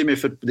wouldn't touch him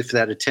if they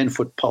had a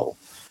 10-foot pole.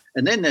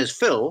 And then there's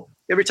Phil.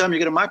 Every time you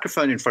get a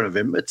microphone in front of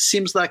him, it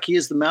seems like he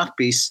is the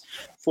mouthpiece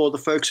for the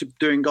folks who are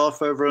doing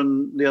golf over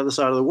on the other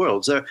side of the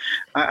world. So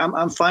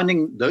I'm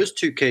finding those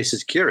two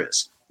cases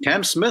curious.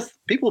 Cam Smith,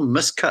 people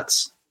miss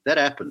cuts. That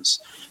happens.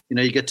 You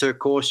know, you get to a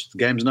course, the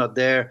game's not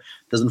there,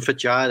 doesn't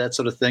fit your eye, that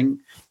sort of thing.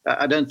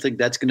 I don't think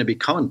that's going to be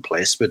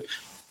commonplace. But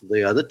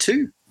the other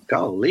two,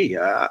 golly,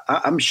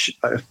 I'm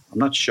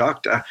not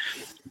shocked.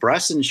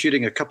 Bryson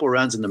shooting a couple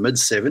rounds in the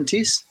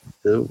mid-70s.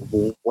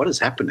 What is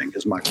happening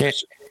is my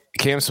question.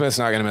 Cam Smith's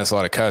not going to miss a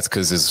lot of cuts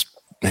because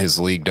his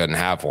league doesn't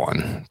have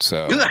one.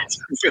 So that's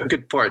a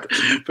good part.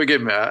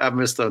 Forgive me, I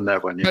missed on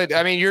that one. Yeah. But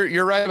I mean,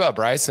 you're right about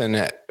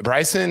Bryson.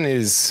 Bryson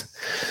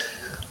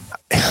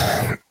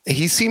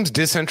he seems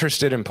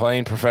disinterested in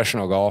playing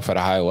professional golf at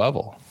a high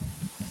level.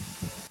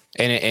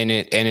 And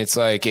it's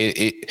like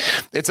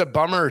it's a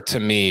bummer to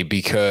me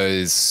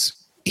because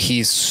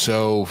he's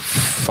so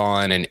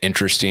fun and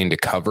interesting to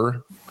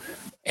cover.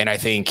 And I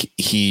think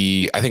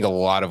a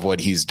lot of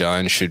what he's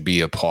done should be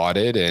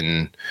applauded.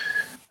 And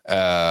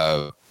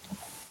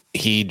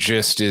he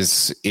just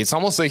is, it's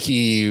almost like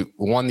he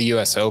won the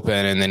US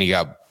Open and then he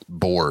got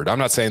bored. I'm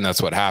not saying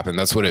that's what happened.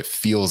 That's what it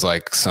feels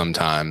like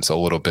sometimes a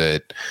little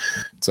bit.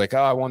 It's like,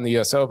 oh, I won the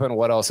US Open.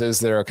 What else is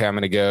there? Okay, I'm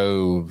going to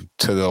go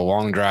to the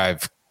long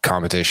drive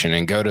competition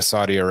and go to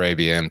Saudi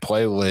Arabia and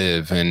play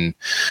live. And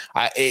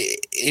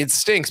it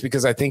stinks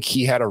because I think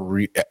he had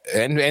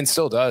and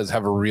still does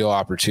have a real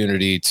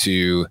opportunity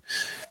to,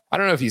 I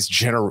don't know if he's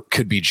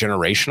could be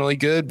generationally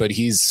good, but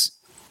he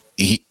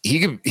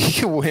could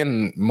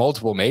win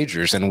multiple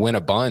majors and win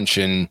a bunch,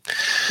 and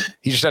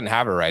he just doesn't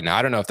have it right now.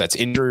 I don't know if that's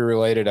injury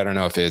related. I don't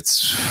know if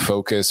it's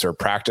focus or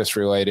practice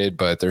related,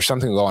 but there's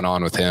something going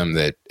on with him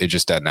that it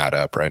just doesn't add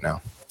up right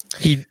now.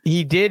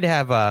 He did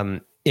have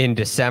in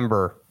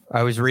December,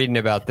 I was reading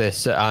about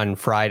this on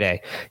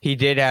Friday. He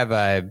did have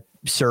a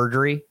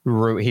surgery.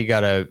 He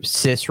got a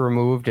cyst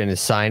removed in his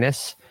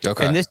sinus.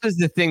 Okay. And this is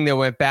the thing that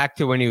went back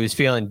to when he was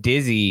feeling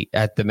dizzy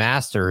at the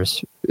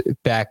Masters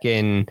back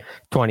in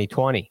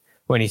 2020,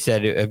 when he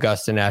said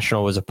Augusta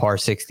National was a par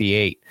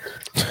 68.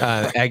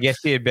 I guess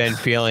he had been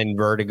feeling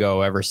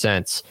vertigo ever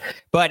since.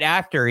 But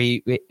after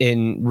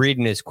in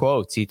reading his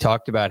quotes, he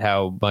talked about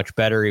how much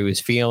better he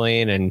was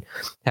feeling and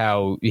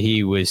how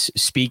he was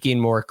speaking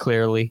more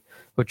clearly,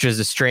 which is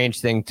a strange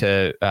thing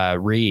to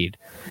read.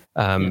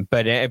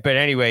 But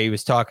anyway, he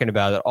was talking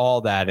about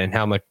all that and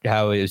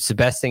how it's the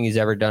best thing he's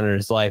ever done in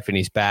his life, and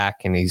he's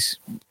back and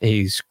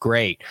he's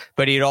great.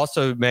 But he'd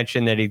also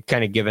mentioned that he'd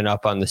kind of given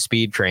up on the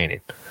speed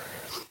training.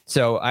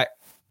 So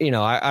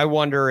I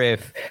wonder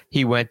if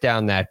he went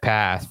down that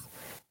path,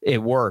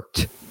 it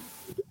worked,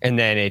 and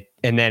then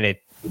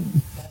it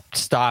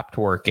stopped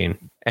working,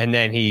 and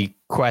then he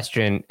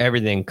questioned,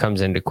 everything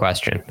comes into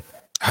question.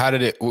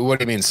 What do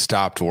you mean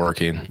stopped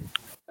working?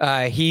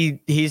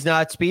 He's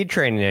not speed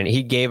training, and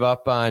he gave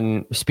up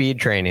on speed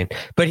training,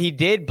 but he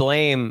did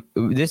blame,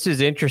 this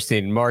is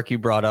interesting, Mark, you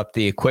brought up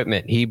the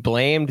equipment. He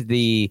blamed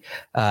the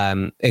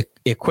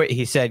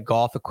he said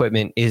golf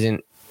equipment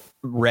isn't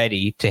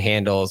ready to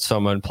handle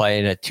someone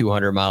playing at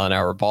 200 mile an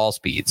hour ball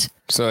speeds.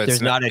 So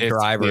there's not a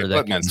driver the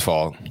equipment's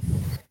fault.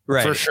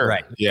 Right. For sure.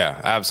 Right.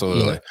 Yeah,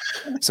 absolutely.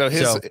 Yeah. So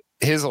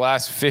his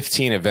last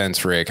 15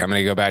 events, Rick, I'm going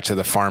to go back to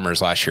the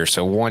Farmers last year.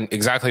 So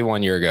exactly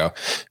 1 year ago,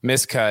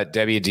 miscut,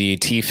 WD,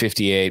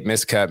 T58,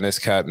 miscut,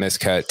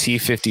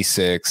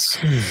 T56,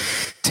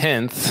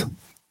 10th,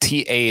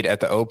 T8 at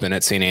the Open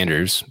at St.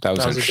 Andrews. That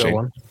was interesting. A good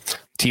one.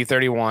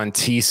 T31,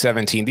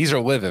 T17. These are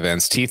live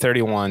events.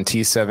 T31,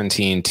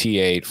 T17,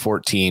 T8,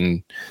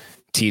 14,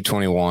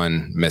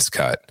 T21,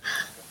 miscut.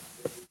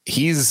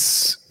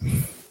 He's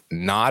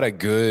not a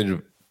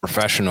good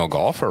professional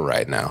golfer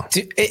right now.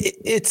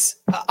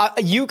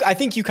 I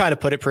think you kind of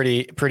put it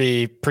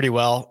pretty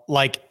well.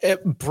 Like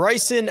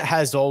Bryson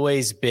has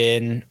always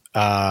been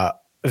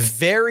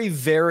very,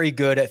 very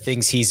good at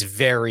things he's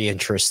very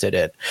interested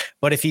in.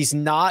 But if he's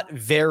not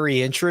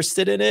very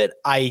interested in it,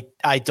 I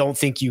don't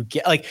think you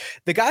get, like,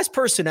 the guy's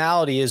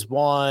personality is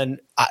one.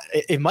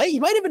 He might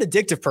have an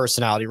addictive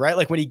personality, right?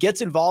 Like when he gets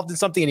involved in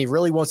something and he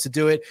really wants to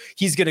do it,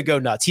 he's going to go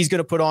nuts. He's going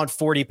to put on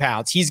 40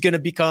 pounds. He's going to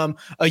become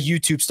a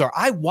YouTube star.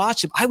 I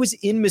watched him. I was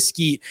in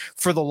Mesquite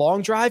for the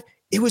long drive.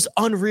 It was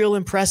unreal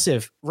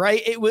impressive,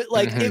 right? It was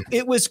like,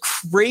 it was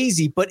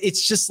crazy, but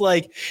it's just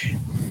like,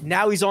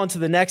 now he's on to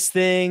the next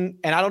thing.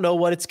 And I don't know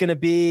what it's going to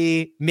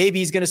be. Maybe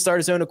he's going to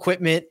start his own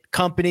equipment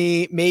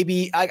company.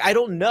 Maybe I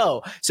don't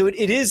know. So it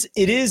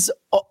is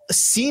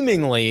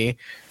seemingly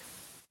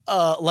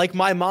like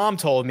my mom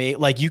told me,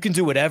 like, you can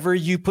do whatever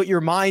you put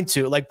your mind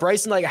to. Like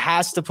Bryson, like,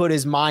 has to put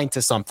his mind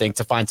to something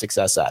to find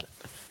success at it.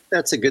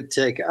 That's a good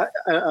take.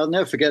 I'll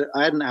never forget it.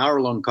 I had an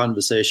hour-long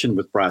conversation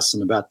with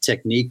Bryson about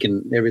technique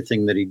and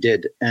everything that he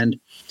did. And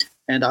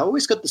I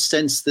always got the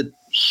sense that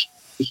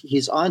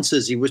his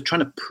answers, he was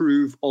trying to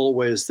prove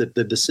always that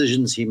the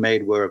decisions he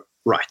made were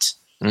right.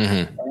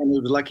 Mm-hmm. And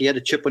it was like he had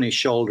a chip on his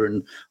shoulder,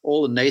 and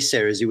all the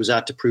naysayers, he was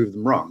out to prove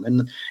them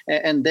wrong.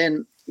 And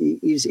then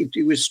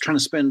he was trying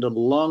to spend a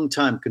long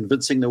time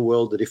convincing the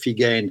world that if he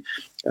gained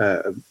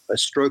a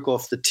stroke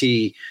off the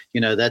tee,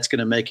 that's going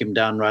to make him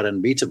downright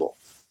unbeatable.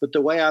 But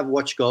the way I've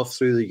watched golf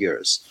through the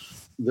years,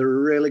 the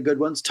really good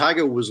ones,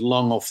 Tiger was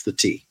long off the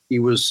tee. He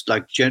was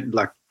like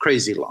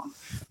crazy long,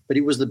 but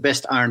he was the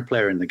best iron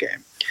player in the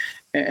game.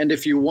 And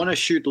if you want to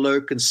shoot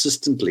low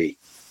consistently,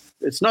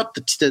 it's not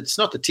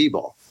the tee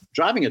ball.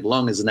 Driving it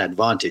long is an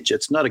advantage.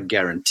 It's not a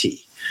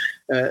guarantee.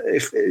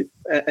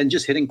 And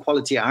just hitting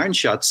quality iron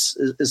shots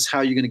is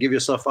how you're going to give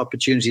yourself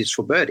opportunities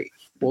for birdie.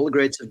 All the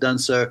greats have done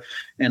so,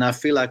 and I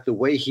feel like the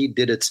way he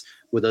did it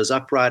with those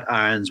upright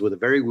irons, with a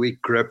very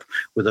weak grip,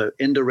 with an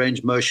end of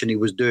range motion he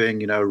was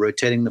doing,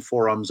 rotating the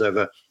forearms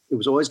over, it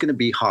was always going to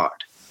be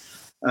hard.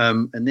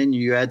 And then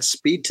you add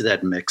speed to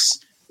that mix.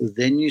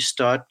 Then you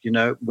start,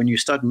 when you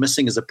start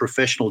missing as a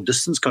professional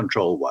distance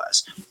control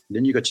wise,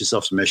 then you got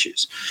yourself some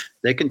issues.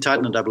 They can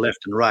tighten it up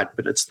left and right,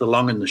 but it's the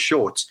long and the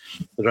short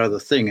that are the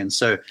thing. And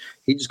so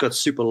he just got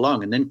super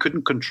long and then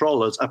couldn't control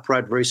those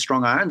upright, very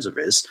strong irons of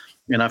his.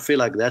 And I feel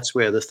like that's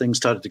where the thing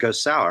started to go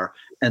sour.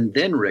 And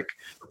then, Rick,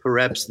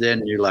 perhaps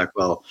then you're like,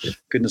 well,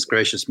 goodness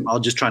gracious, I'll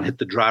just try and hit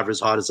the driver as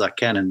hard as I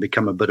can and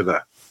become a bit of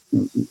a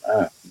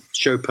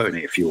show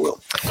pony, if you will.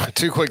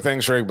 Two quick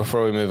things, Rick,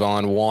 before we move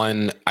on.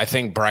 One, I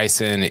think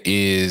Bryson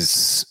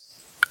is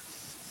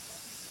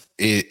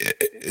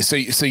so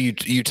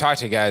you talk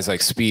to guys like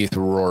Spieth,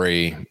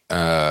 Rory,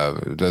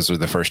 those are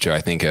the first two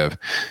I think of,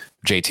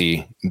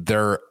 JT,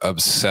 they're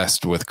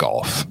obsessed with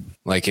golf.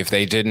 Like if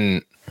they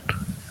didn't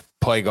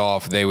play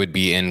golf, they would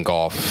be in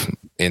golf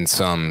in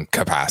some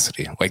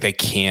capacity. Like they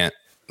can't,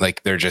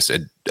 like they're just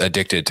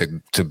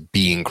addicted to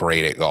being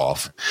great at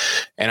golf.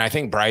 And I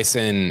think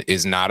Bryson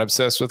is not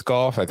obsessed with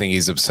golf. I think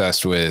he's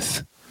obsessed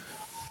with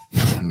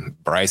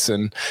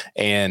Bryson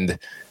and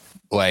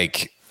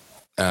like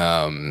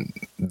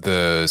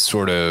the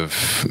sort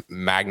of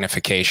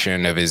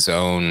magnification of his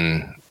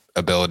own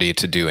ability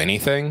to do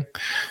anything,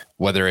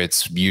 whether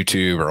it's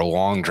YouTube or a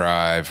long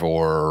drive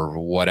or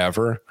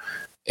whatever.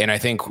 And I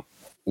think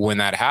when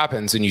that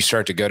happens and you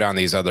start to go down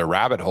these other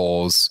rabbit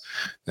holes,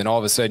 then all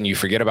of a sudden you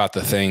forget about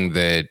the thing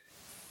that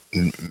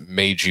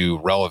made you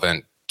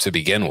relevant to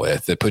begin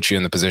with, that put you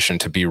in the position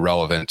to be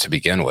relevant to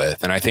begin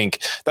with. And I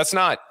think that's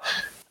not,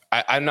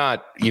 I'm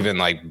not even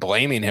like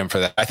blaming him for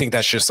that. I think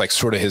that's just like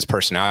sort of his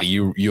personality.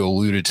 You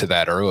alluded to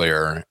that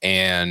earlier.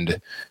 And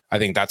I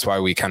think that's why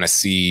we kind of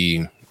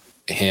see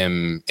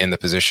him in the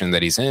position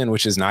that he's in,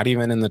 which is not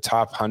even in the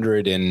top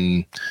 100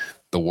 in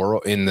the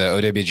world, in the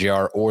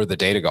OWGR or the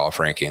data golf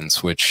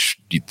rankings, which,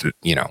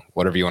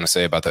 whatever you want to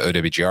say about the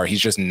OWGR,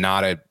 he's just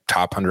not a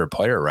top 100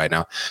 player right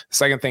now. The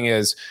second thing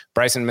is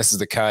Bryson misses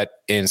the cut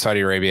in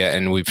Saudi Arabia,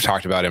 and we've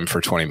talked about him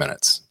for 20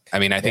 minutes. I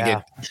mean, I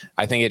think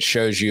it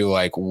shows you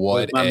like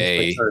what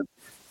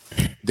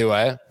do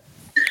I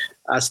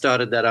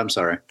started that. I'm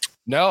sorry.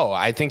 No,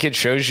 I think it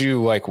shows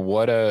you like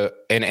what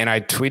and I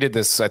tweeted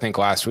this, I think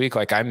last week,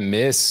 like I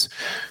miss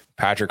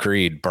Patrick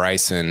Reed,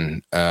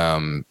 Bryson,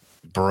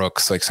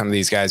 Brooks, like some of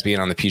these guys being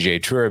on the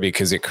PGA Tour,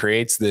 because it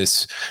creates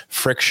this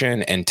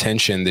friction and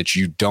tension that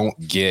you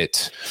don't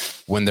get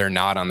when they're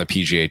not on the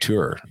PGA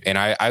Tour. And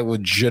I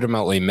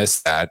legitimately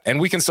miss that. And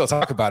we can still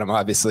talk about him,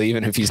 obviously,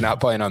 even if he's not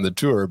playing on the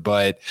tour,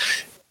 but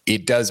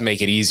it does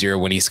make it easier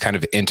when he's kind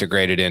of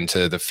integrated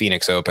into the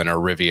Phoenix Open or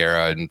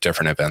Riviera and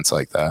different events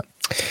like that.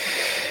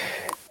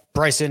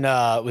 Bryson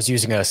was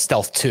using a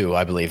Stealth 2,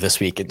 I believe, this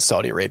week in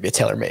Saudi Arabia,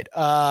 TaylorMade.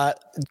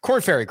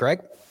 Corn Ferry,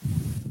 Greg.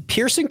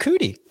 Pearson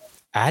Coody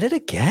at it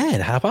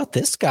again. How about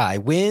this guy?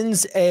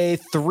 Wins a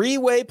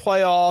 3-way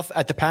playoff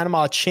at the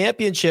Panama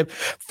Championship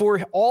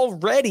for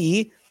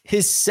already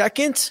his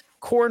second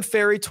Corn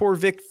Ferry Tour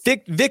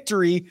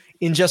victory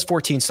in just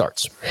 14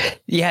 starts.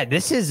 Yeah,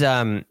 this is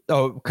kind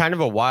of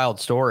a wild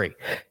story.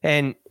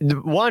 And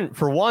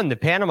the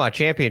Panama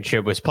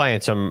Championship was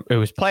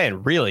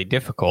playing really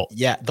difficult.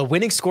 Yeah, the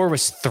winning score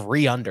was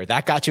 3 under.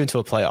 That got you into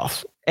a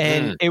playoff.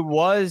 And it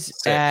was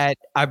at,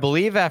 I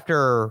believe,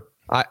 after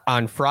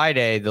on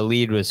Friday, the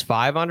lead was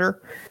 5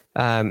 under.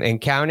 And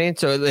counting,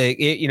 so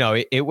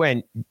it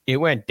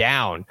went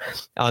down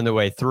on the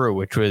way through,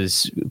 which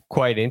was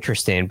quite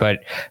interesting. But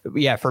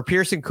yeah, for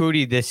Pearson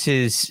Coody, this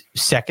is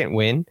second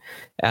win,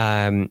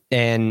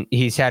 and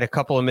he's had a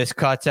couple of missed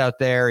cuts out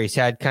there. He's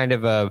had kind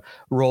of a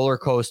roller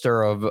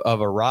coaster of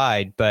a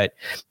ride, but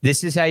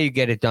this is how you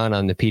get it done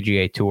on the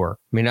PGA Tour.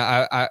 I mean,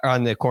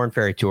 on the Corn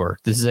Ferry Tour,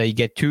 this is how you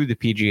get to the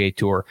PGA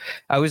Tour.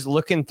 I was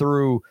looking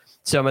through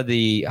some of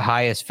the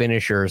highest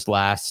finishers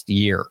last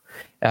year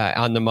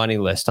on the money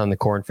list on the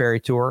Corn Ferry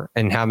Tour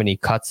and how many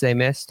cuts they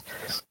missed.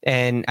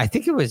 And I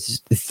think it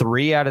was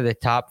 3 out of the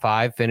top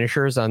 5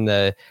 finishers on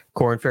the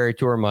Corn Ferry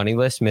Tour money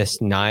list missed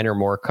 9 or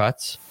more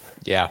cuts.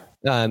 Yeah.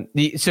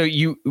 So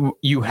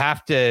you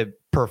have to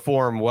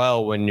perform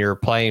well when you're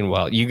playing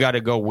well. You got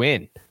to go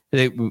win.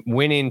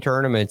 Winning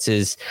tournaments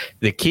is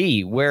the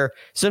key, where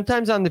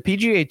sometimes on the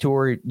PGA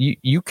Tour,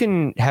 you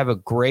can have a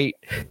great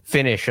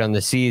finish on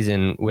the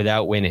season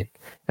without winning.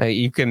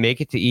 You can make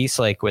it to East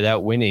Lake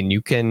without winning.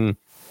 You can,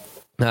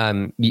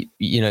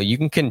 you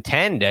can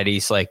contend at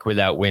East Lake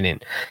without winning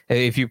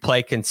if you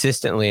play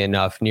consistently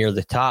enough near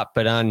the top.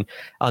 But on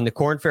the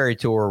Corn Ferry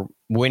Tour,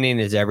 winning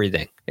is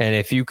everything. And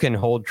if you can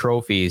hold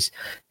trophies,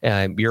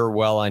 you're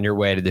well on your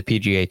way to the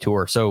PGA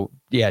Tour. So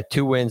yeah,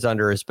 2 wins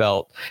under his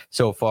belt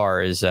so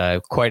far is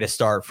quite a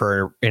start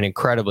for an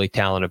incredibly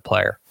talented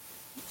player.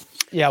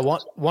 Yeah,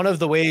 one of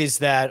the ways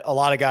that a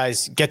lot of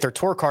guys get their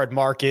tour card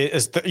market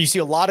is you see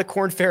a lot of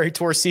Corn Ferry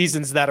Tour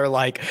seasons that are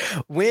like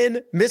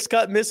win,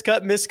 miscut,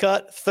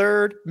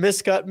 third,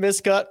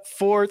 miscut,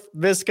 fourth,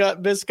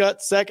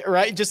 miscut, second,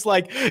 right? Just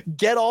like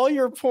get all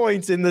your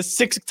points in the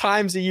 6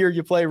 times a year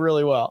you play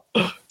really well.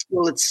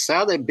 Well, it's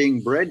how they're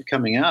being bred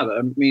coming out.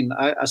 I mean,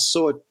 I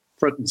saw it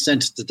front and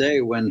center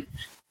today when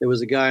there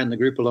was a guy in the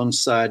group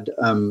alongside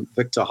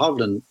Victor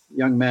Hovland,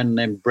 young man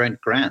named Brent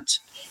Grant.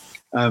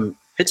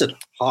 Hits it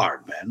hard,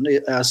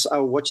 man. I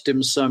watched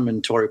him some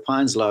in Torrey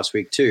Pines last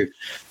week too.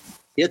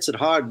 He hits it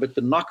hard, but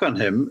the knock on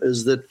him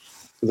is that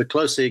the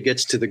closer he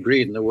gets to the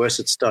green, the worse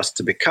it starts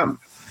to become.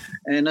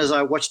 And as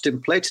I watched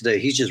him play today,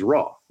 he's just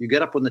raw. You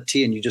get up on the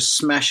tee and you just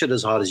smash it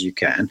as hard as you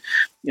can.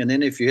 And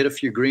then if you hit a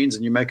few greens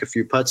and you make a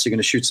few putts, you're going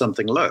to shoot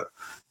something low.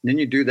 And then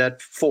you do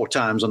that 4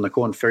 times on the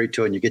Corn Ferry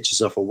Tour and you get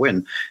yourself a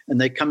win. And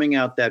they're coming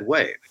out that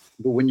way.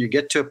 But when you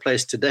get to a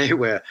place today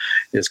where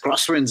there's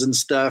crosswinds and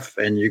stuff,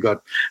 and you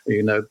got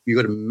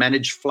to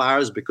manage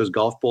flowers because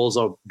golf balls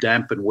are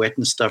damp and wet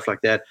and stuff like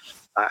that.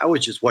 I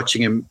was just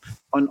watching him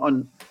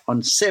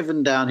on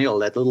 7 downhill,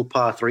 that little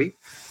par 3.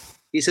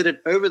 He's hit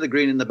it over the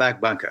green in the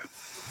back bunker.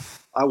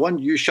 I want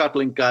you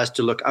ShotLink guys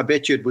to look. I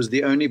bet you it was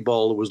the only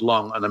ball that was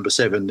long on number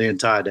 7 the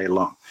entire day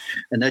long.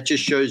 And that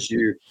just shows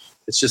you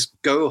it's just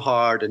go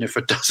hard. And if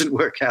it doesn't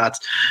work out,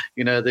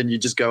 then you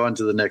just go on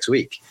to the next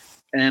week.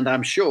 And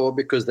I'm sure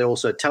because they're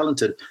also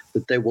talented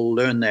that they will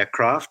learn their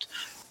craft.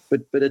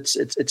 But it's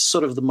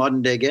sort of the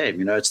modern day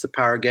game. It's the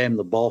power game.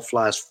 The ball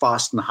flies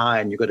fast and high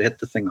and you've got to hit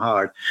the thing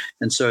hard.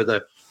 And so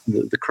the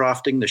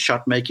crafting, the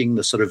shot making,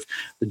 the sort of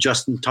the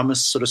Justin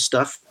Thomas sort of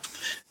stuff,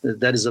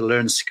 that is a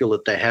learned skill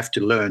that they have to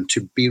learn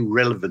to be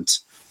relevant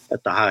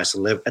at the highest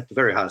level, at the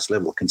very highest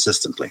level,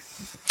 consistently.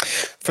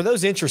 For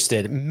those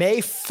interested, May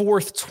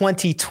 4th,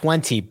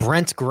 2020,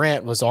 Brent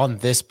Grant was on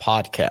this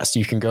podcast.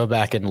 You can go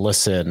back and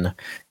listen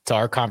to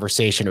our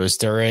conversation. It was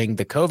during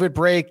the COVID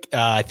break.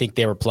 I think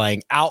they were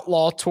playing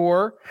Outlaw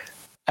Tour,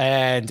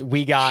 and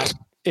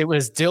it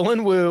was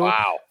Dylan Wu.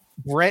 Wow.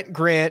 Brent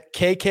Grant,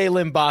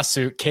 KK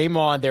Limbasu came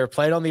on. They were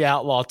playing on the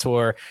Outlaw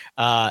Tour.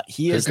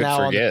 He is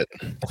now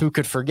who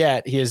could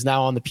forget? He is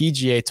now on the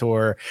PGA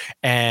Tour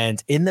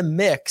and in the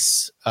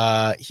mix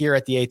here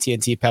at the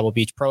AT&T Pebble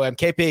Beach Pro-Am.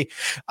 KP,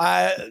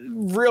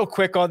 real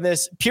quick on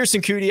this.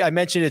 Pearson Coody, I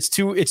mentioned it's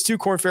two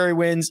Corn Ferry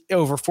wins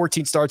over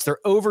 14 starts. They're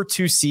over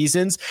 2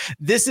 seasons.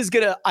 This is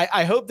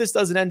I hope this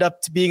doesn't end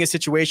up to being a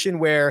situation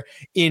where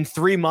in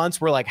 3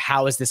 months we're like,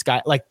 how is this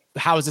guy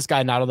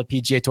not on the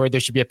PGA Tour? There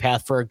should be a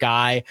path for a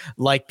guy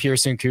like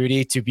Pearson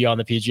Coody to be on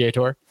the PGA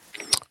Tour.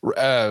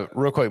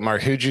 Real quick,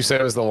 Mark, who'd you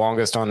say was the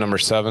longest on number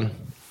 7?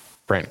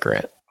 Brent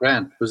Grant.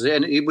 Grant was there,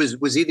 and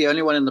was he the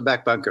only one in the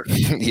back bunker?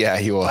 Yeah,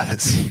 he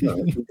was.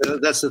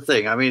 That's the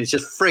thing. I mean, it's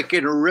just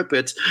freaking rip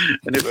it,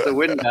 and if the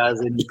wind dies,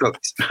 then you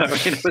cooked. I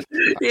mean,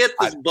 he hit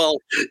this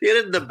ball, he hit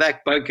it in the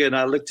back bunker, and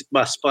I looked at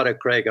my spotter,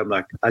 Craig. I'm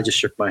like, I just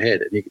shook my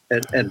head,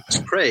 and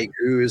Craig,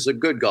 who is a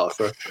good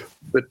golfer,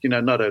 but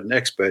not an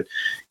expert,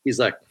 he's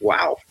like,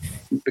 wow,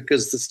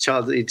 because this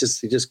child, he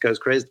just goes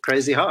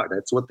crazy hard.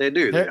 That's what they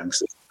do, the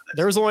youngsters.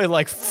 There was only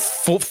like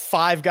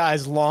 5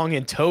 guys long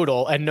in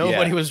total, and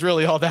nobody was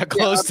really all that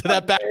close to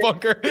that back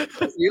bunker.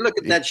 You look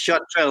at that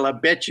shot trail, I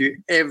bet you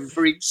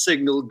every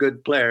single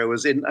good player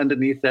was in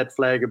underneath that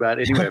flag about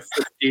anywhere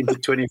 15 to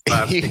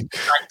 25.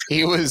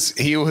 He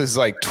was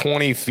like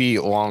 20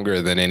 feet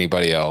longer than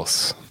anybody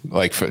else,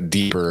 like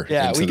deeper.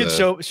 Yeah, we could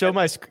show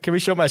my. Can we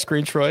show my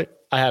screen, Troy?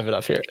 I have it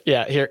up here.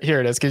 Yeah, here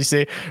it is. Can you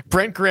see?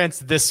 Brent Grant's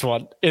this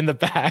one in the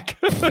back,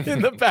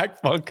 in the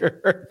back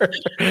bunker.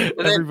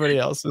 Everybody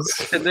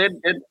else's. And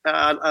then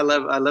I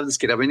love this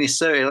kid. I mean, he's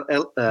so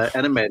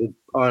animated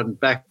on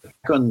I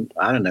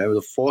don't know,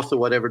 the 4th or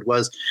whatever it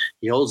was.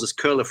 He holds this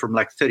curler from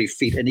like 30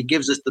 feet, and he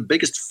gives us the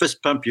biggest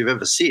fist pump you've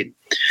ever seen.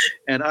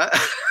 And I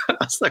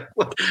was like,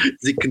 what? Is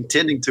he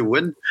contending to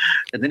win?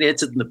 And then he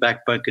hits it in the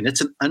back bunker, and it's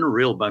an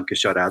unreal bunker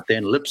shot out there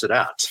and lips it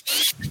out.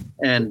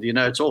 And,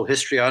 it's all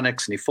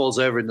histrionics, and he falls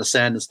over in the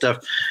sand and stuff.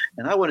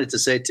 And I wanted to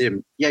say to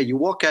him, yeah, you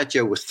walk out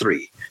here with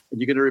 3,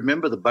 and you're going to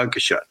remember the bunker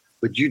shot.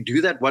 Would you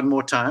do that one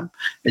more time?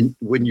 And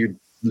when you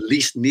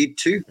least need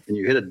to, and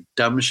you hit a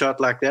dumb shot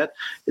like that,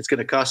 it's going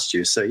to cost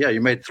you. So, yeah,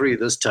 you made 3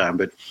 this time,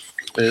 but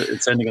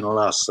it's only going to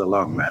last so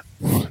long, man.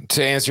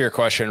 To answer your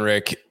question,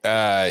 Rick,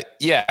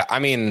 yeah, I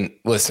mean,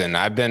 listen,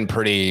 I've been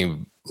pretty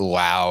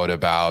loud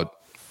about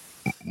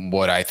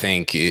what I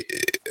think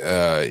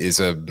is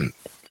a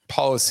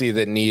policy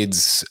that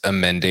needs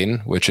amending,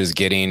 which is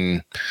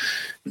getting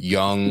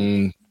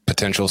young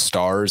potential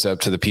stars up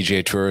to the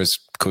PGA Tour as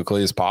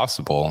quickly as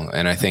possible.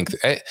 And I think,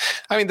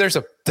 I mean, there's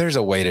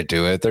a way to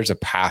do it. There's a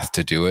path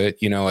to do it.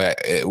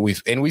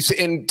 We've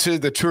to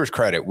the tour's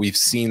credit, we've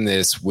seen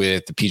this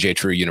with the PGA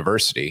Tour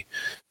University.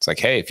 It's like,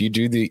 hey, if you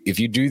do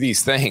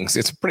these things,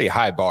 it's a pretty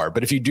high bar,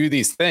 but if you do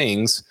these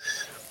things,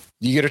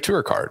 you get a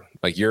tour card.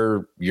 Like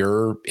you're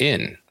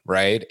in,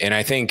 right? And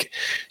I think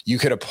you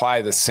could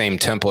apply the same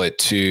template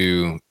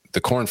to the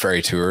Korn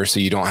Ferry Tour,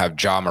 so you don't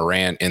have Ja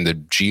Morant in the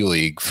G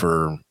League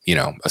for,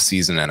 a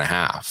season and a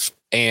half.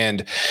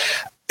 And,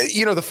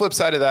 the flip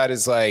side of that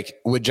is like,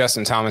 would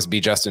Justin Thomas be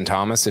Justin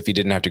Thomas if he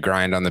didn't have to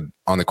grind on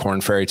the Korn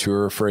Ferry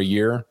Tour for a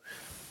year?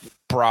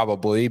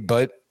 Probably,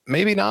 but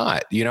maybe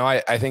not.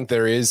 I think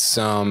there is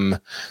some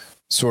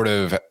sort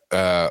of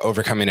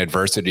overcoming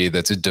adversity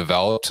that's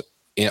developed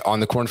on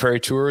the Korn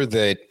Ferry Tour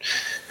that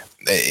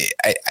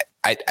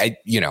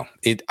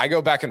I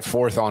go back and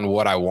forth on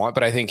what I want,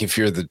 but I think if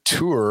you're the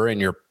tour and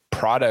your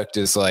product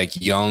is like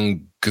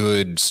young,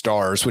 good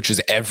stars, which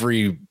is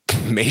every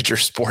major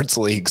sports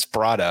league's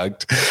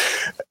product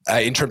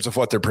in terms of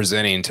what they're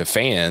presenting to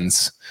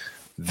fans,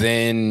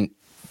 then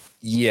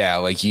yeah,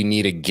 like you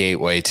need a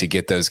gateway to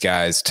get those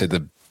guys to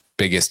the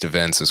biggest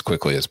events as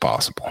quickly as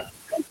possible.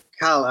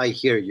 Kyle, I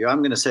hear you. I'm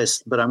going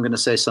to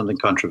say something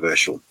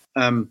controversial.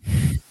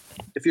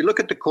 If you look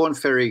at the Korn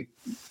Ferry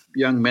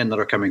young men that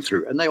are coming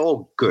through, and they're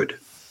all good,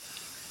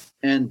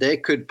 and they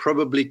could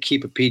probably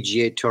keep a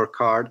PGA Tour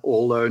card,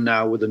 although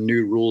now with the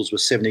new rules with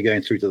 70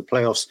 going through to the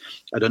playoffs,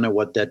 I don't know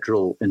what that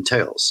drill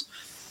entails.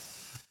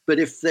 But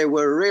if there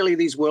were really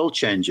these world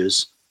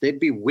changers,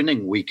 they'd be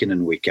winning week in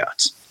and week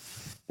out.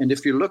 And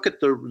if you look at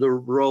the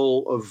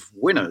role of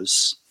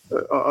winners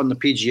on the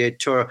PGA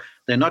Tour,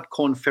 they're not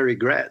Korn Ferry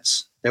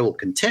grads. They will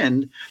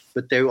contend,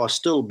 but they are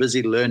still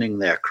busy learning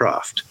their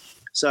craft.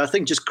 So I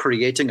think just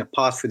creating a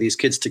path for these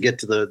kids to get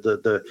to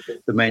the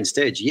main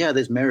stage, yeah,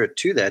 there's merit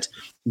to that,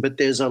 but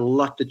there's a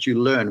lot that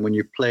you learn when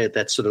you play at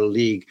that sort of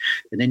league,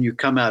 and then you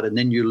come out and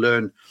then you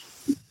learn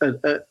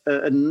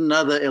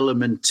another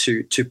element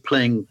to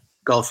playing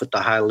golf at the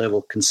high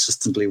level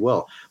consistently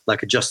well,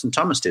 like a Justin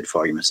Thomas did, for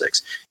argument's sake.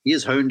 He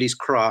has honed his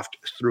craft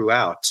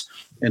throughout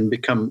and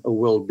become a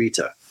world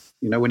beater.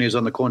 When he was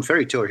on the Korn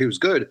Ferry Tour, he was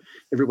good.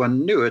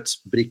 Everyone knew it,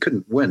 but he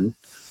couldn't win.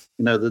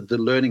 The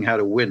learning how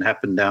to win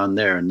happened down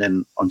there and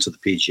then onto the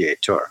PGA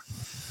Tour.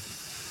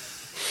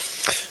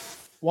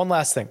 One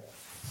last thing.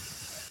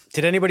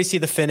 Did anybody see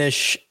the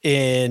finish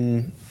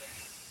in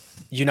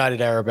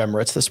United Arab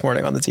Emirates this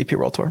morning on the DP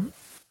World Tour?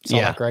 Saw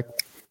that, Greg?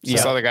 I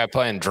saw the guy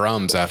playing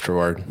drums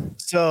afterward.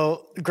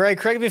 So, Greg,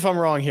 correct me if I'm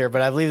wrong here,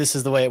 but I believe this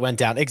is the way it went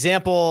down.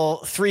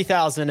 Example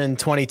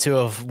 3022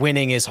 of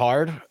winning is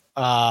hard.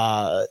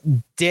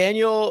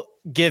 Daniel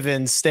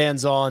Givens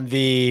stands on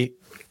the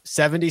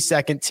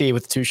 72nd tee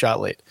with a 2-shot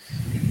lead.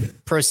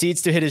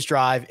 Proceeds to hit his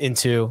drive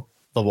into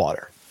the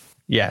water.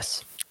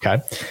 Yes.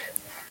 Okay.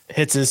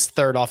 Hits his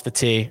third off the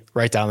tee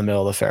right down the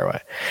middle of the fairway.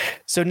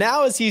 So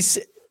now as he's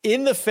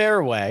in the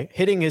fairway,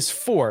 hitting his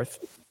fourth,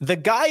 the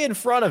guy in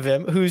front of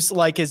him, who's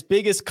like his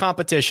biggest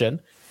competition,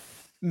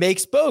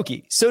 makes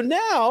bogey. So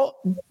now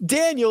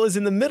Daniel is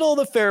in the middle of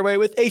the fairway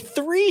with a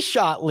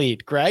 3-shot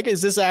lead. Greg,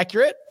 is this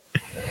accurate?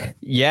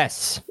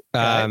 Yes.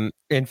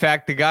 In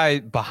fact, the guy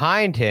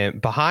behind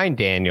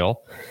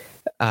Daniel,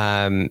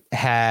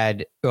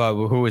 had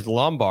who was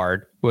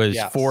Lombard, was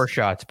 4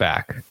 shots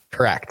back.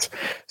 Correct.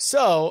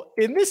 So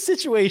in this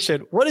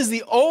situation, what is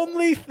the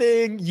only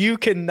thing you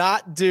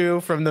cannot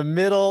do from the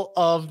middle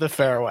of the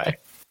fairway?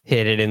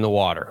 Hit it in the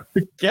water.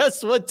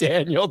 Guess what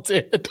Daniel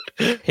did?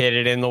 Hit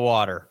it in the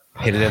water.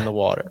 Hit it in the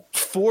water.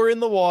 4 in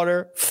the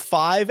water,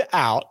 5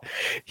 out.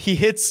 He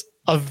hits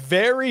a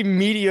very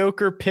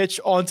mediocre pitch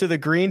onto the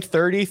green,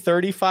 30,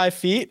 35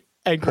 feet.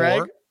 And Poor.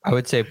 Greg? I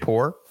would say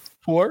poor.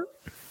 Poor?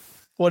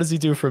 What does he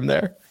do from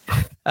there?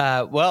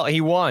 Well,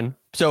 he won,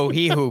 so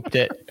he hooped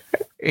it.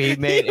 It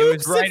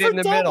was right in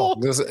the middle.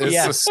 It's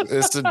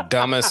the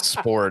dumbest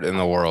sport in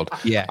the world.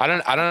 Yeah. I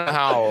don't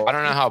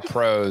know how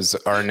pros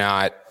are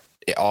not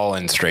all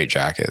in straight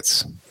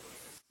jackets.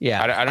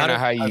 Yeah. I don't know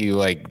how you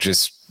like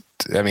just.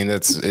 I mean,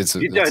 it's.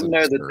 You don't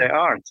know that they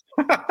aren't.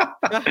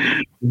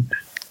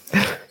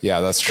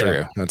 Yeah, that's true.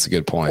 Yeah. That's a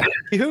good point.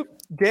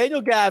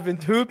 Daniel Gavin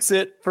hoops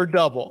it for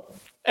double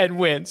and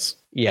wins.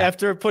 Yeah.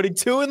 After putting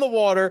 2 in the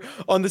water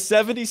on the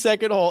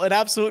 72nd hole, an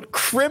absolute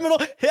criminal.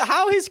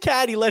 How his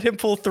caddy let him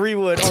pull 3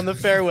 wood on the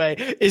fairway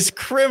is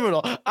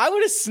criminal. I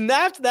would have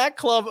snapped that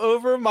club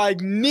over my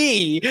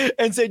knee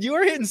and said, "You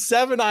are hitting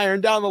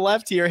 7-iron down the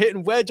left here,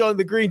 hitting wedge on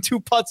the green, 2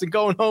 putts, and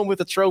going home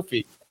with a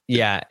trophy."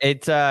 Yeah,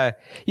 it's I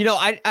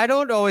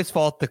don't always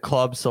fault the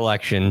club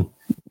selection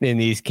in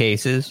these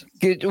cases.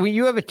 When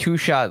you have a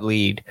 2-shot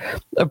lead,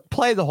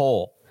 play the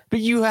hole. But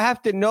you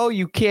have to know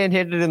you can't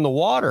hit it in the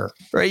water,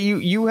 right?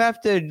 You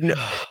have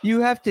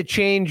to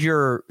change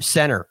your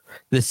center,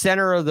 the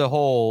center of the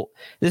hole.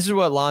 This is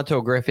what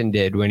Lonto Griffin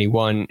did when he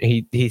won.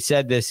 He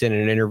said this in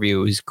an interview.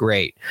 It was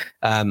great.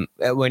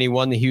 When he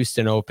won the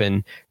Houston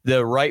Open,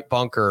 the right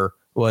bunker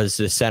was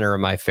the center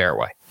of my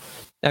fairway.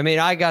 I mean,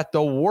 I got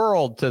the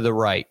world to the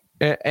right,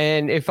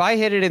 and if I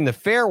hit it in the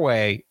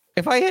fairway,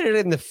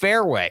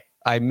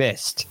 I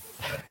missed.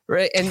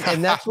 Right.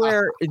 And that's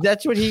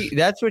what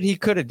he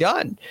could have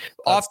done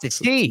off the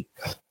tee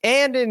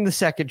and in the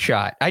second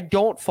shot. I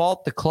don't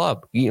fault the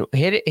club.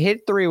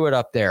 Hit 3 wood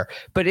up there,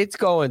 but it's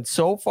going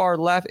so far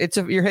left.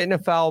 You're hitting a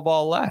foul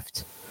ball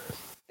left.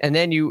 And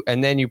then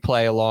you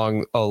play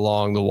along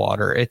the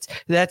water.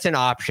 That's an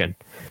option.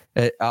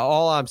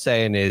 All I'm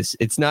saying is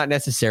it's not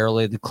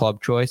necessarily the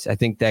club choice. I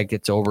think that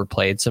gets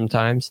overplayed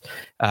sometimes.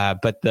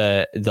 But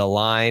the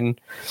line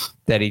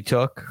that he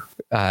took,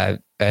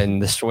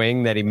 and the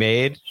swing that he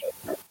made,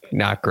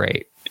 not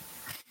great.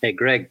 Hey,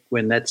 Greg,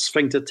 when that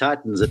sphincter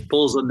tightens, it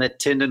pulls on that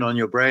tendon on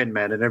your brain,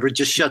 man, and it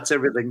just shuts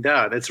everything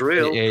down. It's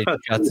real. It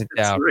shuts it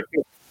down.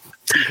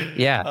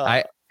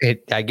 Yeah,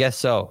 I guess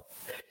so.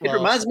 It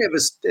reminds me of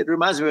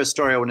a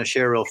story I want to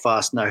share real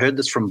fast. And I heard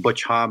this from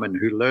Butch Harmon,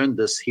 who learned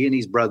this, he and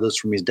his brothers,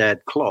 from his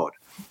dad, Claude.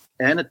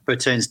 And it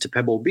pertains to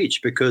Pebble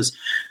Beach, because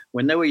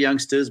when they were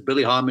youngsters,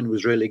 Billy Harmon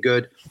was really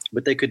good,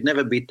 but they could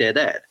never beat their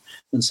dad.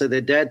 And so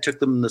their dad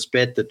took them this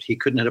bet that he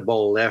couldn't hit a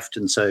ball left,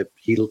 and so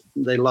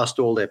they lost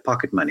all their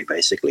pocket money,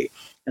 basically.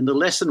 And the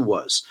lesson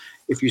was,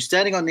 if you're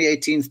standing on the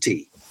 18th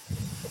tee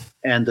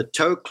and the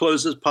toe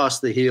closes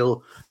past the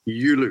heel,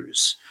 you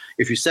lose.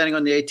 If you're standing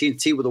on the 18th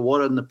tee with the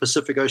water in the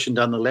Pacific Ocean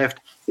down the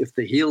left, if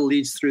the heel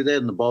leads through there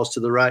and the ball's to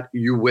the right,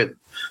 you win.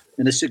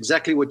 And it's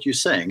exactly what you're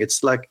saying.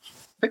 It's like,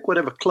 pick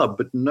whatever club,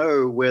 but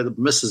know where the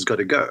miss has got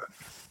to go.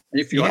 And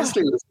if you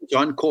honestly listen to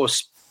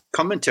on-course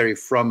commentary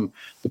from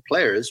the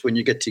players, when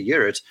you get to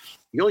hear it,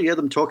 you'll hear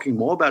them talking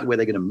more about where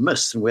they're going to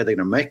miss and where they're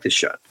going to make the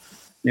shot.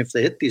 And if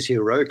they hit these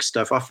heroic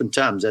stuff,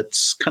 oftentimes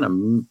that's kind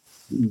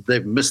of,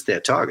 they've missed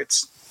their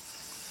targets.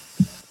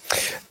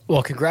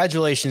 Well,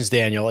 congratulations,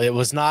 Daniel. It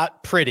was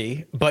not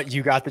pretty, but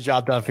you got the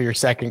job done for your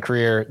second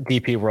career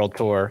DP World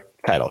Tour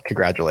title.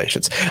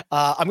 Congratulations.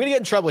 I'm going to get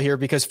in trouble here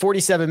because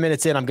 47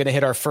 minutes in, I'm going to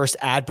hit our first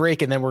ad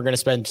break, and then we're going to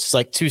spend just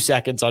like 2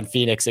 seconds on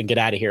Phoenix and get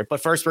out of here.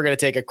 But first, we're going to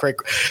take a quick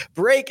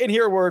break and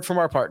hear a word from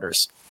our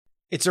partners.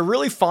 It's a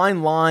really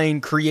fine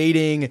line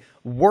creating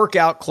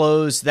workout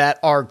clothes that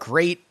are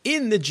great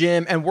in the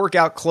gym and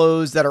workout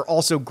clothes that are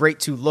also great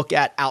to look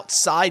at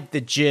outside the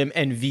gym.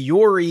 And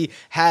Viore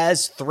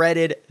has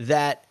threaded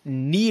that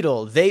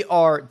needle. They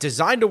are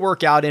designed to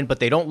work out in, but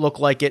they don't look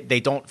like it.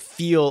 They don't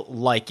feel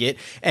like it.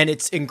 And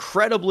it's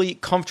incredibly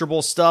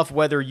comfortable stuff,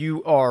 whether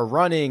you are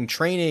running,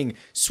 training,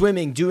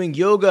 swimming, doing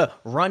yoga,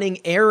 running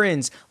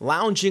errands,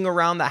 lounging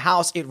around the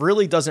house. It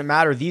really doesn't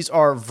matter. These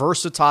are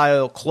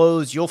versatile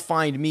clothes. You'll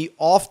find me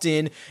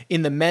often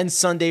in the men's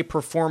Sunday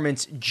Performance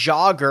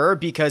jogger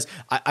because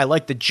I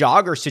like the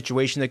jogger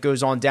situation that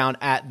goes on down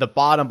at the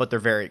bottom, but they're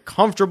very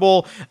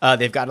comfortable.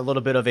 They've got a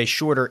little bit of a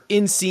shorter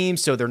inseam,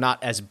 so they're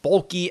not as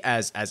bulky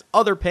as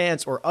other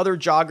pants or other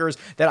joggers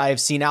that I have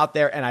seen out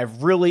there, and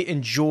I've really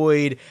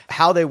enjoyed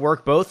how they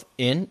work both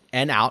in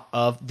and out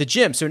of the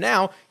gym. So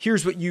now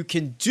here's what you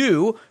can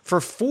do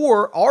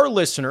for our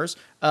listeners.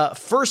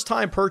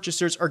 First-time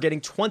purchasers are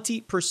getting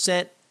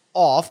 20%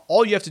 off.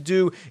 All you have to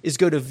do is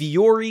go to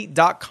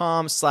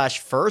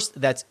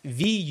vuori.com/first. That's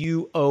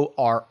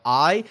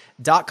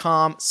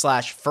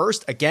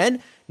VUORI.com/first.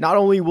 Again, not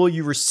only will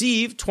you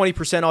receive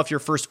 20% off your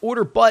first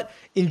order, but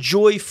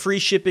enjoy free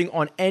shipping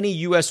on any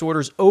U.S.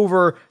 orders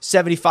over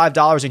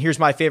 $75. And here's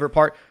my favorite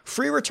part,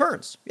 free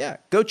returns. Yeah,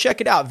 go check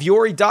it out,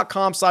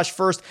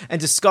 vuori.com/first, and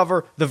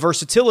discover the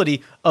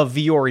versatility of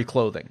Vuori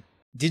clothing.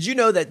 Did you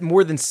know that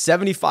more than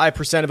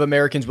 75% of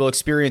Americans will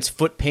experience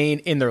foot pain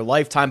in their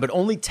lifetime, but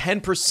only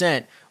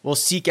 10% will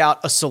seek out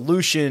a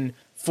solution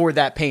for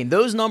that pain?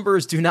 Those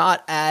numbers do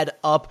not add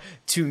up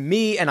to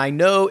me, and I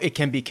know it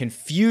can be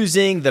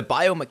confusing, the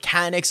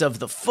biomechanics of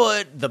the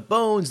foot, the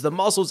bones, the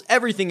muscles,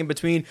 everything in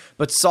between,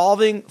 but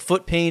solving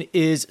foot pain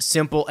is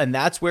simple, and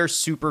that's where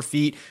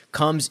Superfeet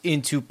comes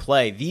into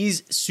play.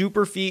 These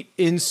Superfeet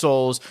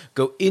insoles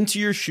go into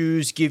your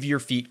shoes, give your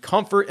feet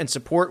comfort and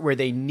support where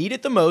they need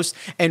it the most,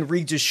 and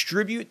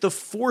redistribute the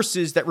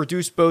forces that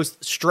reduce both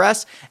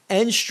stress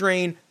and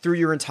strain through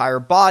your entire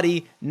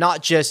body,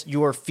 not just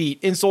your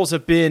feet. Insoles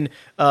have been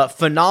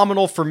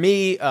phenomenal for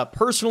me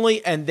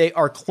personally, and they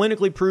are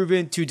clinically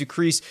proven to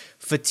decrease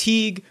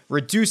fatigue,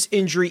 reduce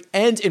injury,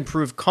 and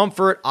improve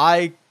comfort.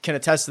 I can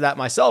attest to that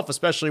myself,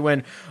 especially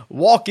when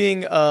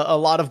walking a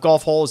lot of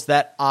golf holes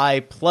that I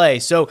play.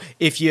 So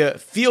if you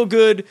feel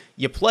good,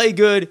 you play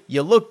good,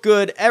 you look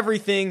good,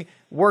 everything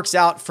works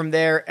out from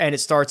there, and it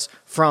starts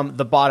from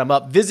the bottom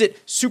up.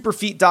 Visit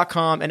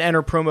superfeet.com and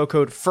enter promo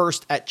code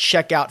FIRST at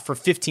checkout for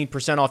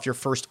 15% off your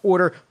first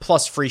order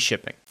plus free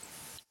shipping.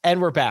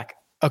 And we're back.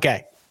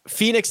 Okay.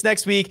 Phoenix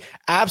next week,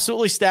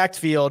 absolutely stacked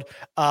field.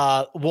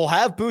 We'll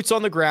have boots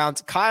on the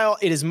ground. Kyle,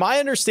 it is my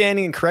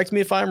understanding, and correct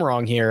me if I'm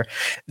wrong here,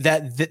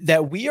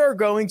 that we are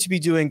going to be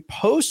doing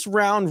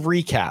post-round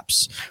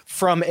recaps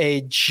from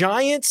a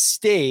giant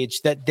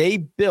stage that they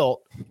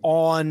built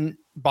on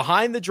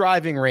behind the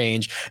driving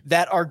range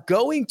that are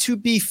going to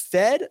be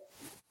fed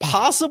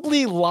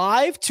possibly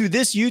live to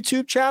this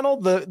YouTube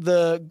channel,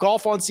 the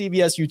Golf on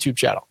CBS YouTube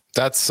channel.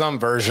 That's some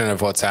version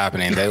of what's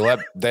happening. They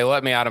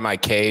let me out of my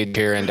cage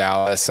here in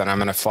Dallas, and I'm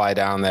going to fly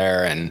down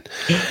there and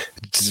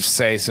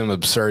say some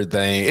absurd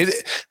thing.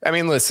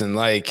 Listen,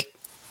 like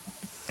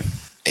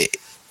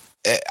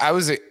I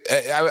was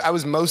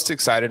most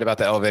excited about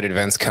the elevated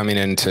events coming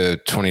into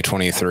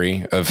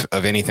 2023 of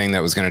anything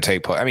that was going to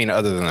take place. I mean,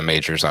 other than the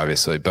majors,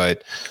 obviously,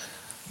 but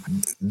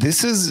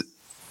this is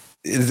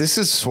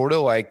sort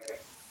of like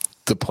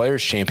the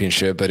Players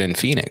Championship, but in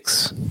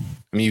Phoenix.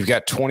 I mean, you've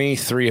got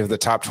 23 of the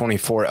top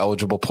 24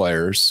 eligible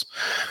players.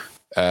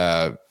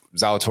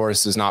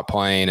 Zalatoris is not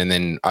playing, and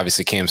then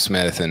obviously Cam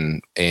Smith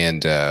and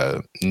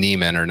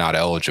Neiman are not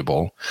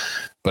eligible.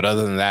 But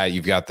other than that,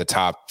 you've got the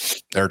top,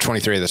 or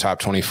 23 of the top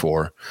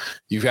 24.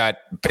 You've got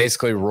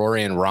basically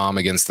Rory and Rahm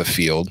against the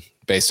field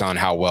based on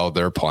how well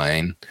they're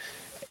playing.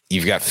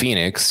 You've got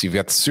Phoenix. You've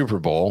got the Super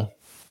Bowl,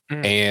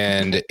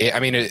 and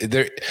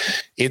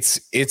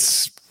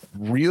it's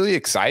really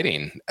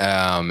exciting.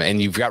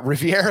 And you've got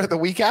Riviera the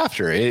week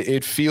after.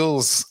 It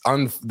feels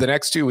on the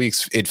next 2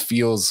 weeks. It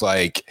feels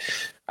like,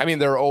 I mean,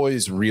 they're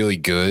always really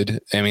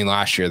good. I mean,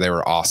 last year they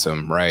were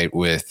awesome, right?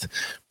 With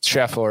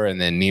Scheffler,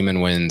 and then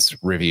Neiman wins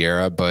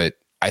Riviera. But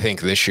I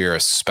think this year,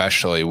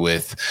 especially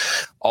with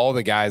all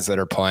the guys that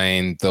are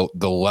playing,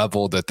 the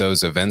level that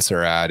those events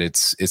are at,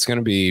 it's going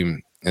to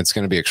be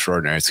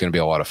extraordinary. It's going to be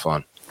a lot of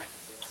fun.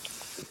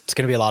 It's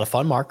going to be a lot of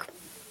fun, Mark.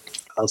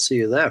 I'll see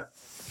you there.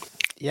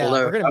 Yeah,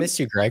 we're going to miss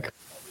you, Greg.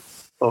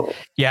 Oh.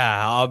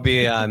 Yeah, I'll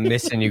be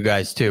missing you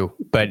guys too,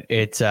 but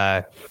it's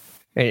an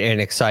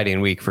exciting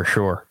week for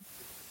sure.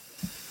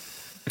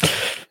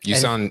 You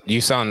sound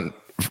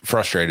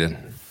frustrated.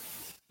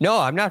 No,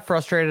 I'm not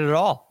frustrated at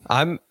all.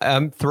 I'm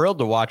thrilled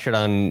to watch it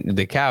on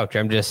the couch.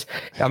 I'm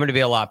going to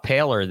be a lot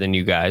paler than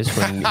you guys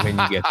when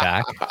you get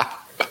back.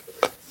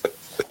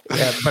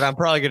 Yeah, but I'm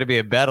probably going to be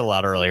in bed a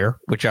lot earlier,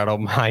 which I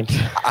don't mind.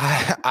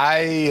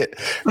 I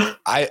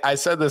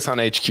said this on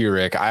HQ,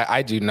 Rick.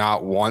 I do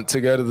not want to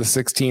go to the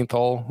 16th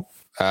hole.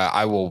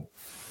 I will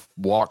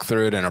walk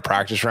through it in a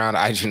practice round.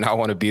 I do not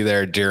want to be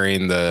there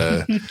during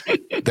the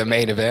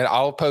main event.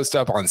 I'll post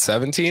up on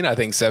 17. I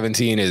think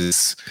 17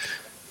 is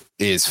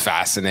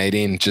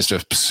fascinating. Just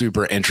a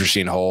super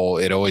interesting hole.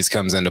 It always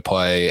comes into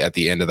play at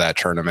the end of that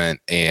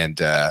tournament,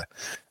 and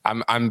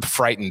I'm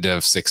frightened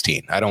of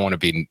 16. I don't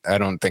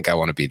think I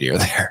want to be near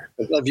there.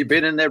 Have you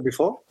been in there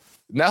before?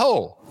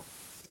 No.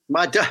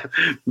 My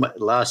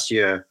last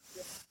year,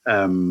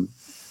 I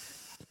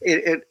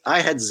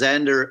had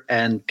Xander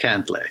and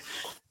Cantlay,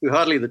 who are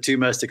hardly the two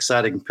most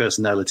exciting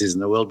personalities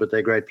in the world, but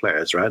they're great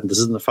players, right? And this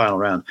is in the final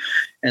round.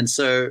 And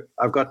so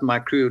I've got my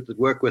crew that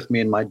work with me,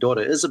 and my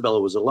daughter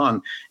Isabella was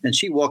along, and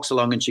she walks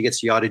along and she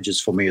gets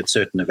yardages for me at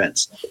certain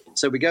events.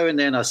 So we go in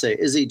there and I say,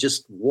 Izzy,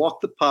 just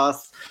walk the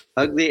path,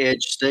 hug the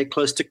edge, stay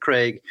close to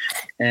Craig.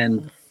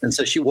 And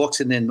so she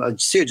walks in there, and I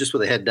see her just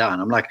with her head down.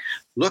 I'm like,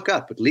 look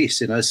up at least,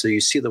 so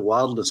you see the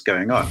wildness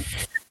going on.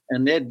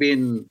 And there'd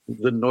been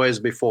the noise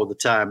before the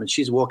time, and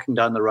she's walking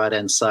down the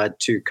right-hand side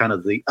to kind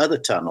of the other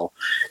tunnel,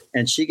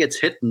 and she gets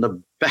hit in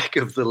the back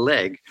of the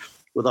leg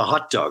with a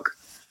hot dog.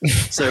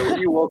 So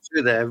when you walk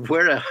through there,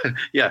 we're a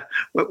hot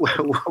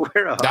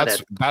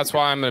That's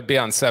why I'm going to be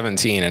on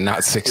 17 and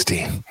not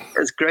 16.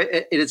 It's great.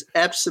 It is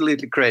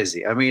absolutely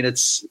crazy. I mean,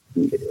 it's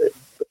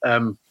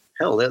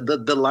hell.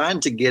 The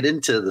line to get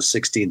into the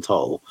 16th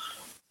hole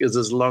is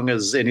as long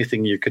as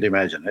anything you could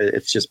imagine.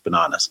 It's just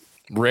bananas.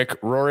 Rick,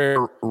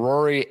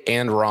 Rory,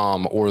 and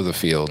Rahm or the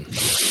field.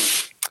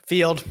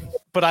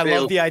 But I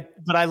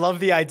love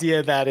the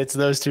idea that it's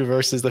those two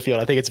versus the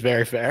field. I think it's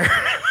very fair.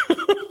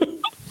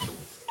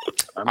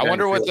 I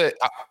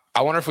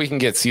wonder if we can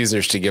get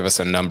Caesars to give us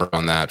a number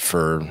on that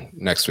for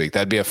next week.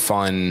 That'd be a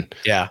fun.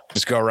 Yeah.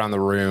 Just go around the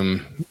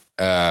room.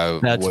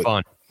 That's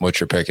fun. What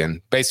you're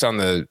picking based on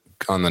the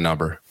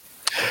number.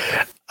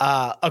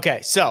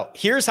 Okay. So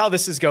here's how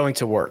this is going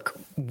to work.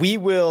 We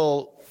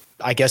will,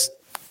 I guess,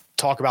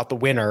 talk about the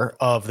winner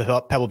of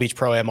the Pebble Beach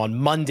Pro-Am on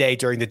Monday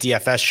during the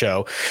DFS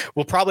show.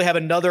 We'll probably have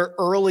another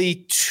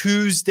early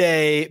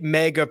Tuesday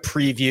mega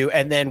preview,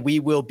 and then we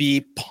will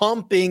be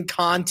pumping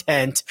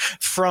content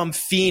from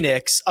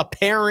Phoenix,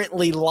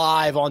 apparently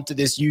live onto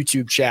this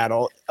YouTube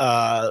channel,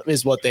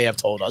 is what they have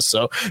told us.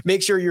 So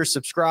make sure you're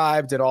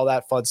subscribed and all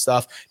that fun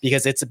stuff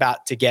because it's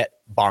about to get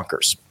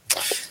bonkers.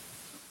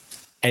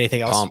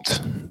 Anything else? Pumped.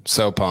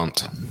 So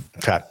pumped.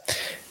 Okay.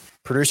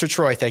 Producer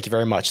Troy, thank you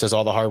very much. Does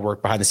all the hard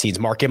work behind the scenes.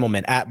 Mark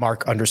Immelman at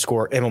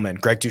Mark_Immelman.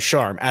 Greg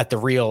Ducharme at The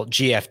Real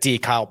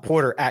GFD. Kyle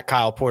Porter at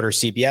Kyle Porter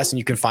CBS. And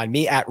you can find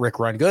me at Rick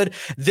Run Good.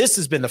 This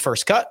has been The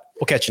First Cut.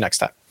 We'll catch you next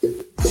time.